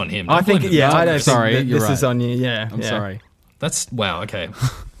think it's on him. I Don't think, blame yeah, him. I don't Sorry, think that you're this is right. on you. Yeah. I'm sorry. That's wow. Okay,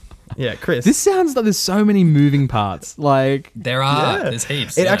 Yeah, Chris. This sounds like there's so many moving parts. Like, there are. Yeah. There's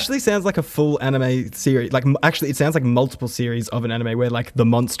heaps. It yeah. actually sounds like a full anime series. Like, actually, it sounds like multiple series of an anime where, like, the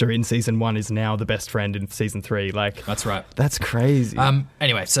monster in season 1 is now the best friend in season 3. Like, That's right. that's crazy.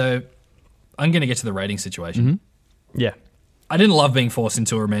 Anyway, so I'm going to get to the rating situation. Yeah. I didn't love being forced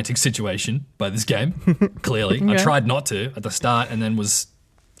into a romantic situation by this game. Clearly, I tried not to at the start, and then was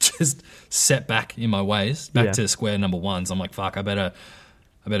just set back in my ways, back Yeah. to square number one. So I'm like, fuck, I better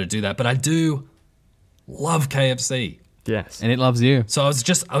do that. But I do love KFC. Yes. and it loves you. So I was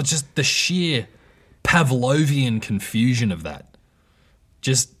just the sheer Pavlovian confusion of that.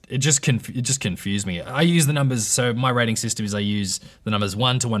 It just confused me. I use the numbers. So my rating system is I use the numbers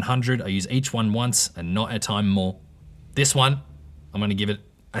 1 to 100. I use each one once and not a time more. This one, I'm going to give it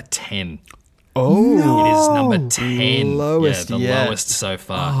a 10. Oh. It is number 10. Lowest yeah, the yet. lowest so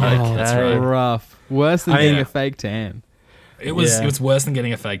far. Yeah, that's Okay. right. Rough. Worse than I being mean- a fake tan. It was Yeah. worse than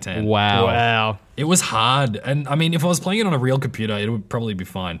getting a fake 10. Wow. Wow. It was hard. And I mean, if I was playing it on a real computer, it would probably be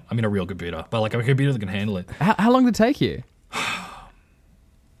fine. I mean, a real computer, but like a computer that can handle it. How long did it take you?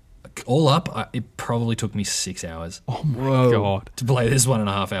 all up, it probably took me 6 hours Oh my god. to play this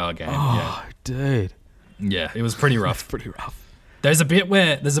 1.5 hour game. Oh, dude. Yeah, it was pretty rough. Pretty rough. There's a bit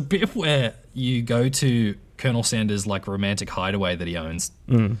where you go to Colonel Sanders' like romantic hideaway that he owns,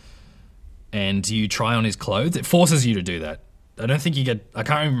 and you try on his clothes. It forces you to do that. I don't think you get. I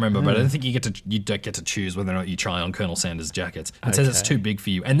can't even remember, but I don't think you don't get to choose whether or not you try on Colonel Sanders' jackets. It says it's too big for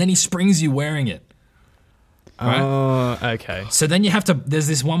you, and then he springs you wearing it. Right? Oh, okay. So then you have to. There's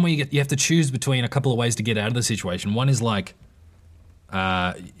this one where you have to choose between a couple of ways to get out of the situation. One is like,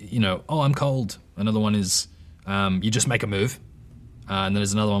 oh, I'm cold. Another one is, you just make a move. And then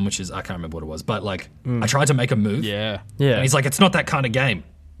there's another one which is, I can't remember what it was, but like, I tried to make a move. Yeah. Yeah. And he's like, it's not that kind of game.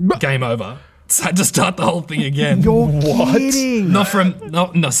 Game over. So I had to start the whole thing again. Kidding. Not from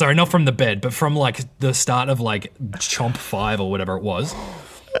the bed, but from like the start of like Chomp 5 or whatever it was.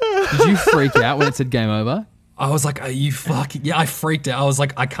 Did you freak out when it said game over? I was like, are you fucking... Yeah, I freaked out. I was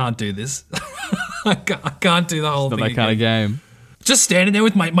like, I can't do this. I can't do the whole Not thing that kind of again. game. Just standing there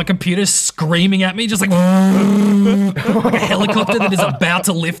with my computer screaming at me, just like a helicopter that is about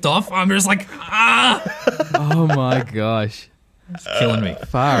to lift off. I'm just like, Oh my gosh. It's killing me.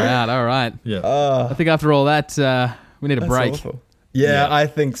 Far out. All right. Yeah. I think after all that, we need a break. Awful. Yeah, I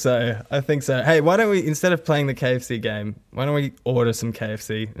think so. Hey, why don't we, instead of playing the KFC game, why don't we order some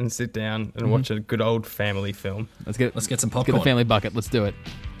KFC and sit down and watch a good old family film? Let's get some Get popcorn. the family bucket. Let's do it.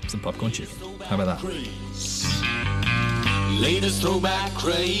 Some popcorn chicken. How about that? Latest throwback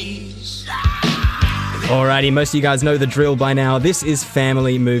craze. Alrighty, most of you guys know the drill by now. This is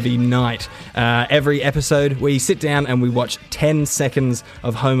Family Movie Night. Every episode, we sit down and we watch 10 seconds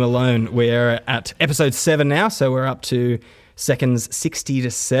of Home Alone. We're at episode 7 now, so we're up to seconds 60 to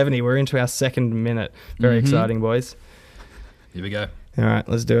 70. We're into our second minute. Very exciting, boys. Here we go. All right,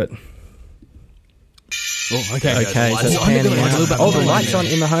 let's do it. Oh, okay. Okay, so Lights it's on. panning Lights a out. little bit Oh, the behind lights you. on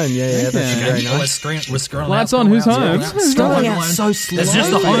in the home. Yeah, that's Okay. very Well, nice. we're scrolling Lights out, on, who's scrolling home? out, Who's scrolling out? out. So slow. There's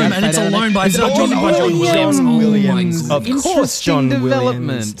just the Fade home, out, and it's fade out. alone by It's John Williams. John Williams. Of course, Interesting John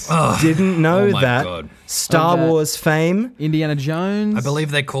development. Williams. Didn't know Oh my that. God. Star Of that. Wars fame. Indiana Jones. I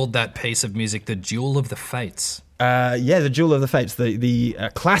believe they called that piece of music the Jewel of the Fates. The Jewel of the Fates, the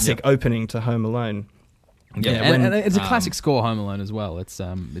classic opening to Home Alone. Yeah, and it's a classic score, Home Alone, as well. It's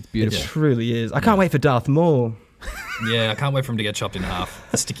It beautiful. truly is. I can't wait for Darth Maul. Yeah, I can't wait for him to get chopped in half.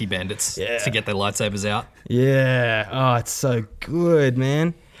 The sticky bandits to get their lightsabers out. Yeah. Oh, it's so good,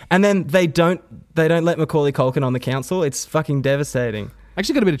 man. And then they don't let Macaulay Culkin on the council. It's fucking devastating.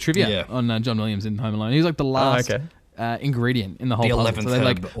 Actually, got a bit of trivia Yeah. on John Williams in Home Alone. He was like the last okay. ingredient in the whole The puzzle. 11th So they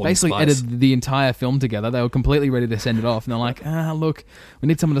like herb or basically spice. edited the entire film together. They were completely ready to send it off, and they're like, look, we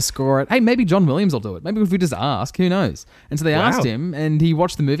need someone to score it. Hey, maybe John Williams will do it. Maybe if we just ask, who knows? And so they asked him, and he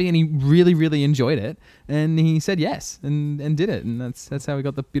watched the movie, and he really, really enjoyed it, and he said yes, and did it, and that's how we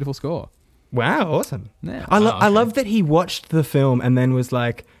got the beautiful score. Wow, awesome. Yeah. I okay. love that he watched the film and then was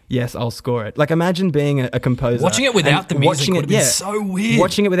like, yes, I'll score it. Like, imagine being a composer. Watching it without and the music watching would have been so weird.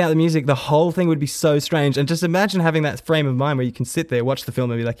 Watching it without the music, the whole thing would be so strange. And just imagine having that frame of mind where you can sit there, watch the film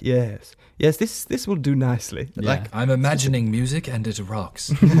and be like, yes, this will do nicely. Like, I'm imagining music and it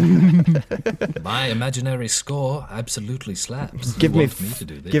rocks. My imaginary score absolutely slaps. give You me, want me to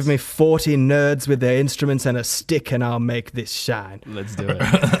do this. give me 40 nerds with their instruments and a stick and I'll make this shine. Let's do it.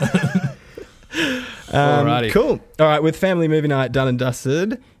 Alrighty. Cool. All right, with Family Movie Night done and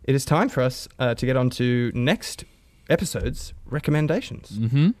dusted, it is time for us to get on to next episode's recommendations.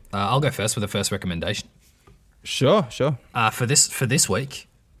 I'll go first with the first recommendation. Sure. For this week,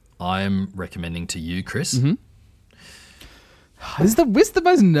 I'm recommending to you, Chris. This is the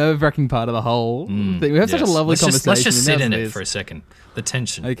most nerve-wracking part of the whole thing. We have such a Yes. lovely conversation. Let's just sit in and it that's for a second. The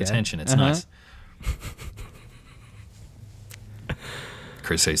tension. Okay. The tension. It's Uh-huh. nice.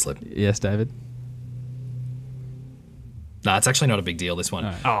 Chris Heaslip. Yes, David. No, it's actually not a big deal, this one.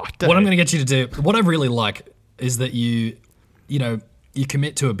 Oh, What I'm going to get you to do, what I really like is that you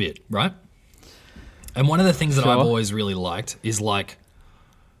commit to a bit, right? And one of the things that I've Sure. always really liked is like,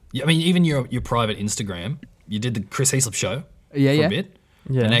 I mean, even your private Instagram, you did the Chris Heaslip show Yeah, for yeah. a bit.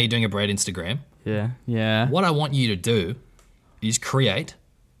 Yeah. And now you're doing a Braid Instagram. Yeah. Yeah. What I want you to do is create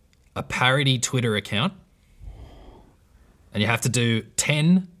a parody Twitter account, and you have to do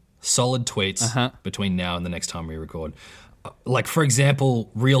 10 solid tweets between now and the next time we record. Like, for example,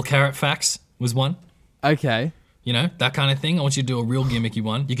 Real Carrot Facts was one. Okay. You know, that kind of thing. I want you to do a real gimmicky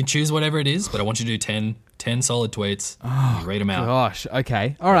one. You can choose whatever it is, but I want you to do 10 solid tweets. You read them out. Gosh.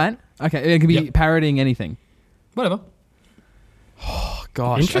 Okay. All right. Okay. It can be Yep. parodying anything. Whatever.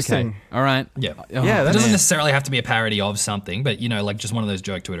 gosh. Interesting. Okay. All right. Yeah. Oh, Yeah, It that's- doesn't necessarily have to be a parody of something, but, like just one of those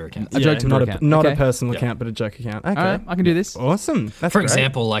joke Twitter accounts. A joke to not, account. not a Okay. personal account, but a joke account. Okay. All right. I can do this. Awesome. That's For great.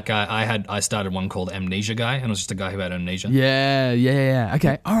 example, like I started one called Amnesia Guy, and it was just a guy who had amnesia. Yeah.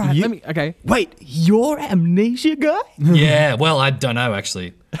 Okay. All right. You- Okay. Wait, you're Amnesia Guy? Yeah, well, I don't know,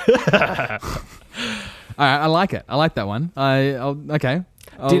 actually. All right. I like it. I like that one. Okay.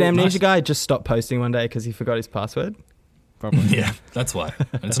 Did I'll- Amnesia Guy just stop posting one day because he forgot his password? Probably. Yeah, that's why.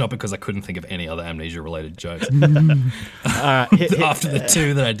 And it's not because I couldn't think of any other amnesia-related jokes after the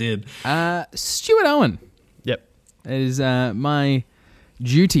two that I did. Stuart Owen. Yep. It is my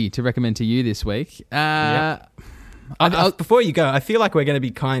duty to recommend to you this week. Before you go, I feel like we're going to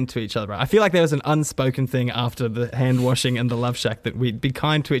be kind to each other. Right? I feel like there was an unspoken thing after the hand washing and the love shack that we'd be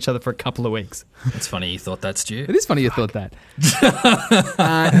kind to each other for a couple of weeks. It's funny you thought that, Stu. It is funny you thought that.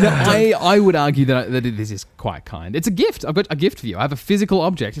 I would argue that this is quite kind. It's a gift. I've got a gift for you. I have a physical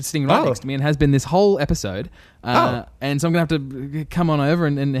object. It's sitting right Oh. next to me and has been this whole episode. Oh. And so I'm going to have to come on over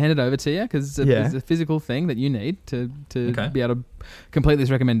and hand it over to you because it's a physical thing that you need to Okay. be able to complete this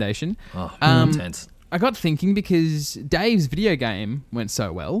recommendation. Oh, Um, intense. I got thinking because Dave's video game went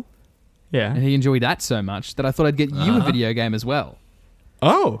so well Yeah. and he enjoyed that so much that I thought I'd get you a video game as well.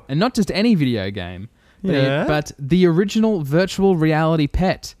 Oh. And not just any video game, Yeah. but the original virtual reality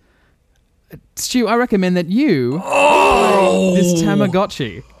pet. Stu, I recommend that you play this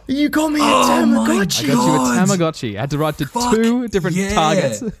Tamagotchi. You got me a I Tamagotchi. got you a Tamagotchi. I had to write to two different yeah.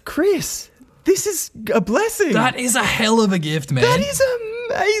 targets. Chris, this is a blessing. That is a hell of a gift, man. That is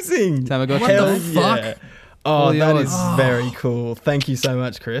amazing. Tamagotchi. What the Hell fuck? yeah. All Oh, that yours. is very cool. Thank you so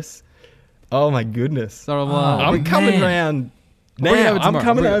much, Chris. Oh my goodness. So, I'm big coming man. around bring it now. over I'm tomorrow.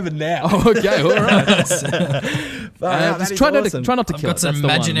 coming Bring it- over now. Oh, okay, all right. That Just is try not awesome. to I've kill got it. some That's the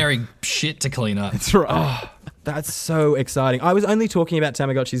one. imaginary shit to clean up. That's right. That's so exciting. I was only talking about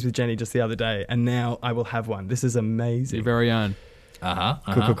Tamagotchis with Jenny just the other day, and now I will have one. This is amazing. Your very own.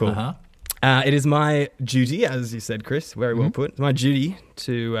 Cool. It is my duty, as you said, Chris, very well put. It's my duty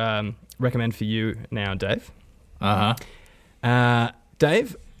to recommend for you now, Dave.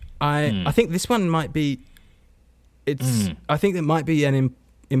 Dave, I think this one might be. I think it might be an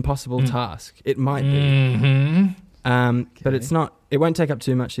impossible task. It might be, but it's not. It won't take up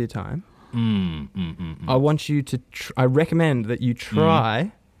too much of your time. I want you to. I recommend that you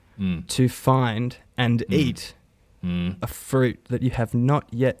try to find and eat a fruit that you have not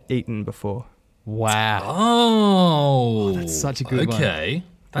yet eaten before. Wow. Oh, that's such a good one. Okay,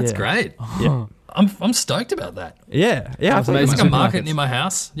 that's Yeah. great. Yeah, I'm stoked about that. yeah. I Sounds thought amazing. There's like a market Supermarkets. near my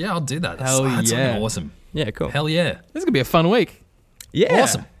house. Yeah, I'll do that. Hell That's yeah. fucking awesome. Yeah, cool. Hell yeah. This is going to be a fun week. Yeah,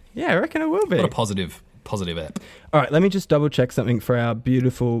 Awesome. Yeah, I reckon it will be. What a positive app. All right, let me just double check something for our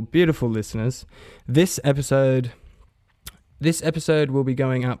beautiful, beautiful listeners. This episode will be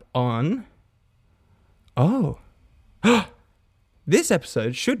going up on. Oh, this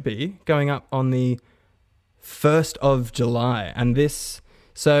episode should be going up on the 1st of July, and this.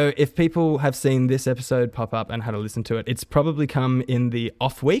 So if people have seen this episode pop up and had a listen to it, it's probably come in the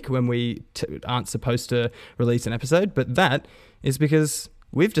off week when we aren't supposed to release an episode, but that is because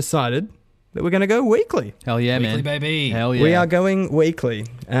we've decided that we're going to go weekly. Hell yeah, Weekly, man. baby. Hell yeah. We are going weekly.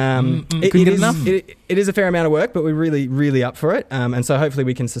 Couldn't get enough. It is a fair amount of work, but we're really, really up for it. And so hopefully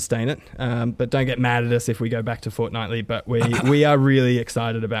we can sustain it. But don't get mad at us if we go back to fortnightly. But we are really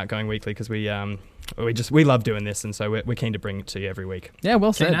excited about going weekly because we love doing this, and so we're keen to bring it to you every week. Yeah,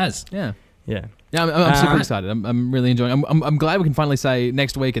 well said. Keen as. Yeah. Yeah. Yeah, I'm super excited. I'm really enjoying. I'm glad we can finally say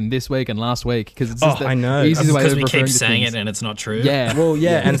next week and this week and last week because it's just the I know. easiest way Because of we referring keep to saying things. it and it's not true. Yeah. Well,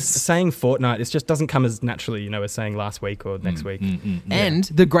 yeah, and saying fortnight, it just doesn't come as naturally, as saying last week or next week. And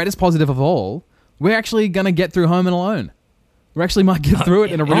the greatest positive of all, we're actually going to get through Home and Alone. We actually might get through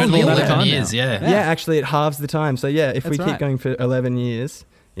it in a reasonable Only amount of 11 time years, now. yeah. Yeah, actually, it halves the time. So, yeah, if we That's keep right. going for 11 years,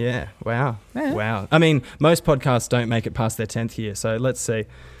 yeah, wow. Yeah. Wow. I mean, most podcasts don't make it past their 10th year, so let's see.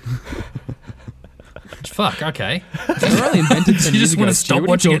 Fuck, okay. They were only invented 10 You years just ago, want to Stu. stop What are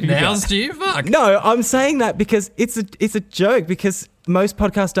watching you it talking now, about? Stu? Fuck. No, I'm saying that because it's a joke because most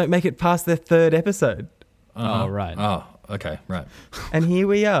podcasts don't make it past their 3rd episode. Oh, right. Oh, okay, right. And here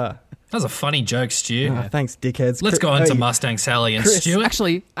we are. That was a funny joke, Stu. Oh, thanks, dickheads. Let's go on Hey, to Mustang Sally and Chris,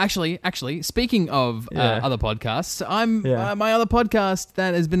 Stuart. Actually, speaking of Yeah. other podcasts, Yeah. my other podcast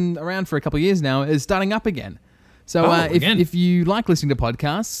that has been around for a couple of years now is starting up again. So Oh, if again. if you like listening to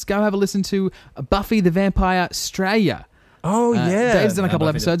podcasts, go have a listen to Buffy the Vampire Australia. Oh, yeah. Dave's done a couple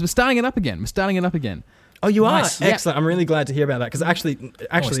Buffy episodes. We're starting it up again. Oh, you Nice. are? Excellent. I'm really glad to hear about that because actually,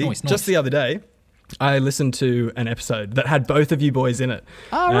 Nice. just the other day,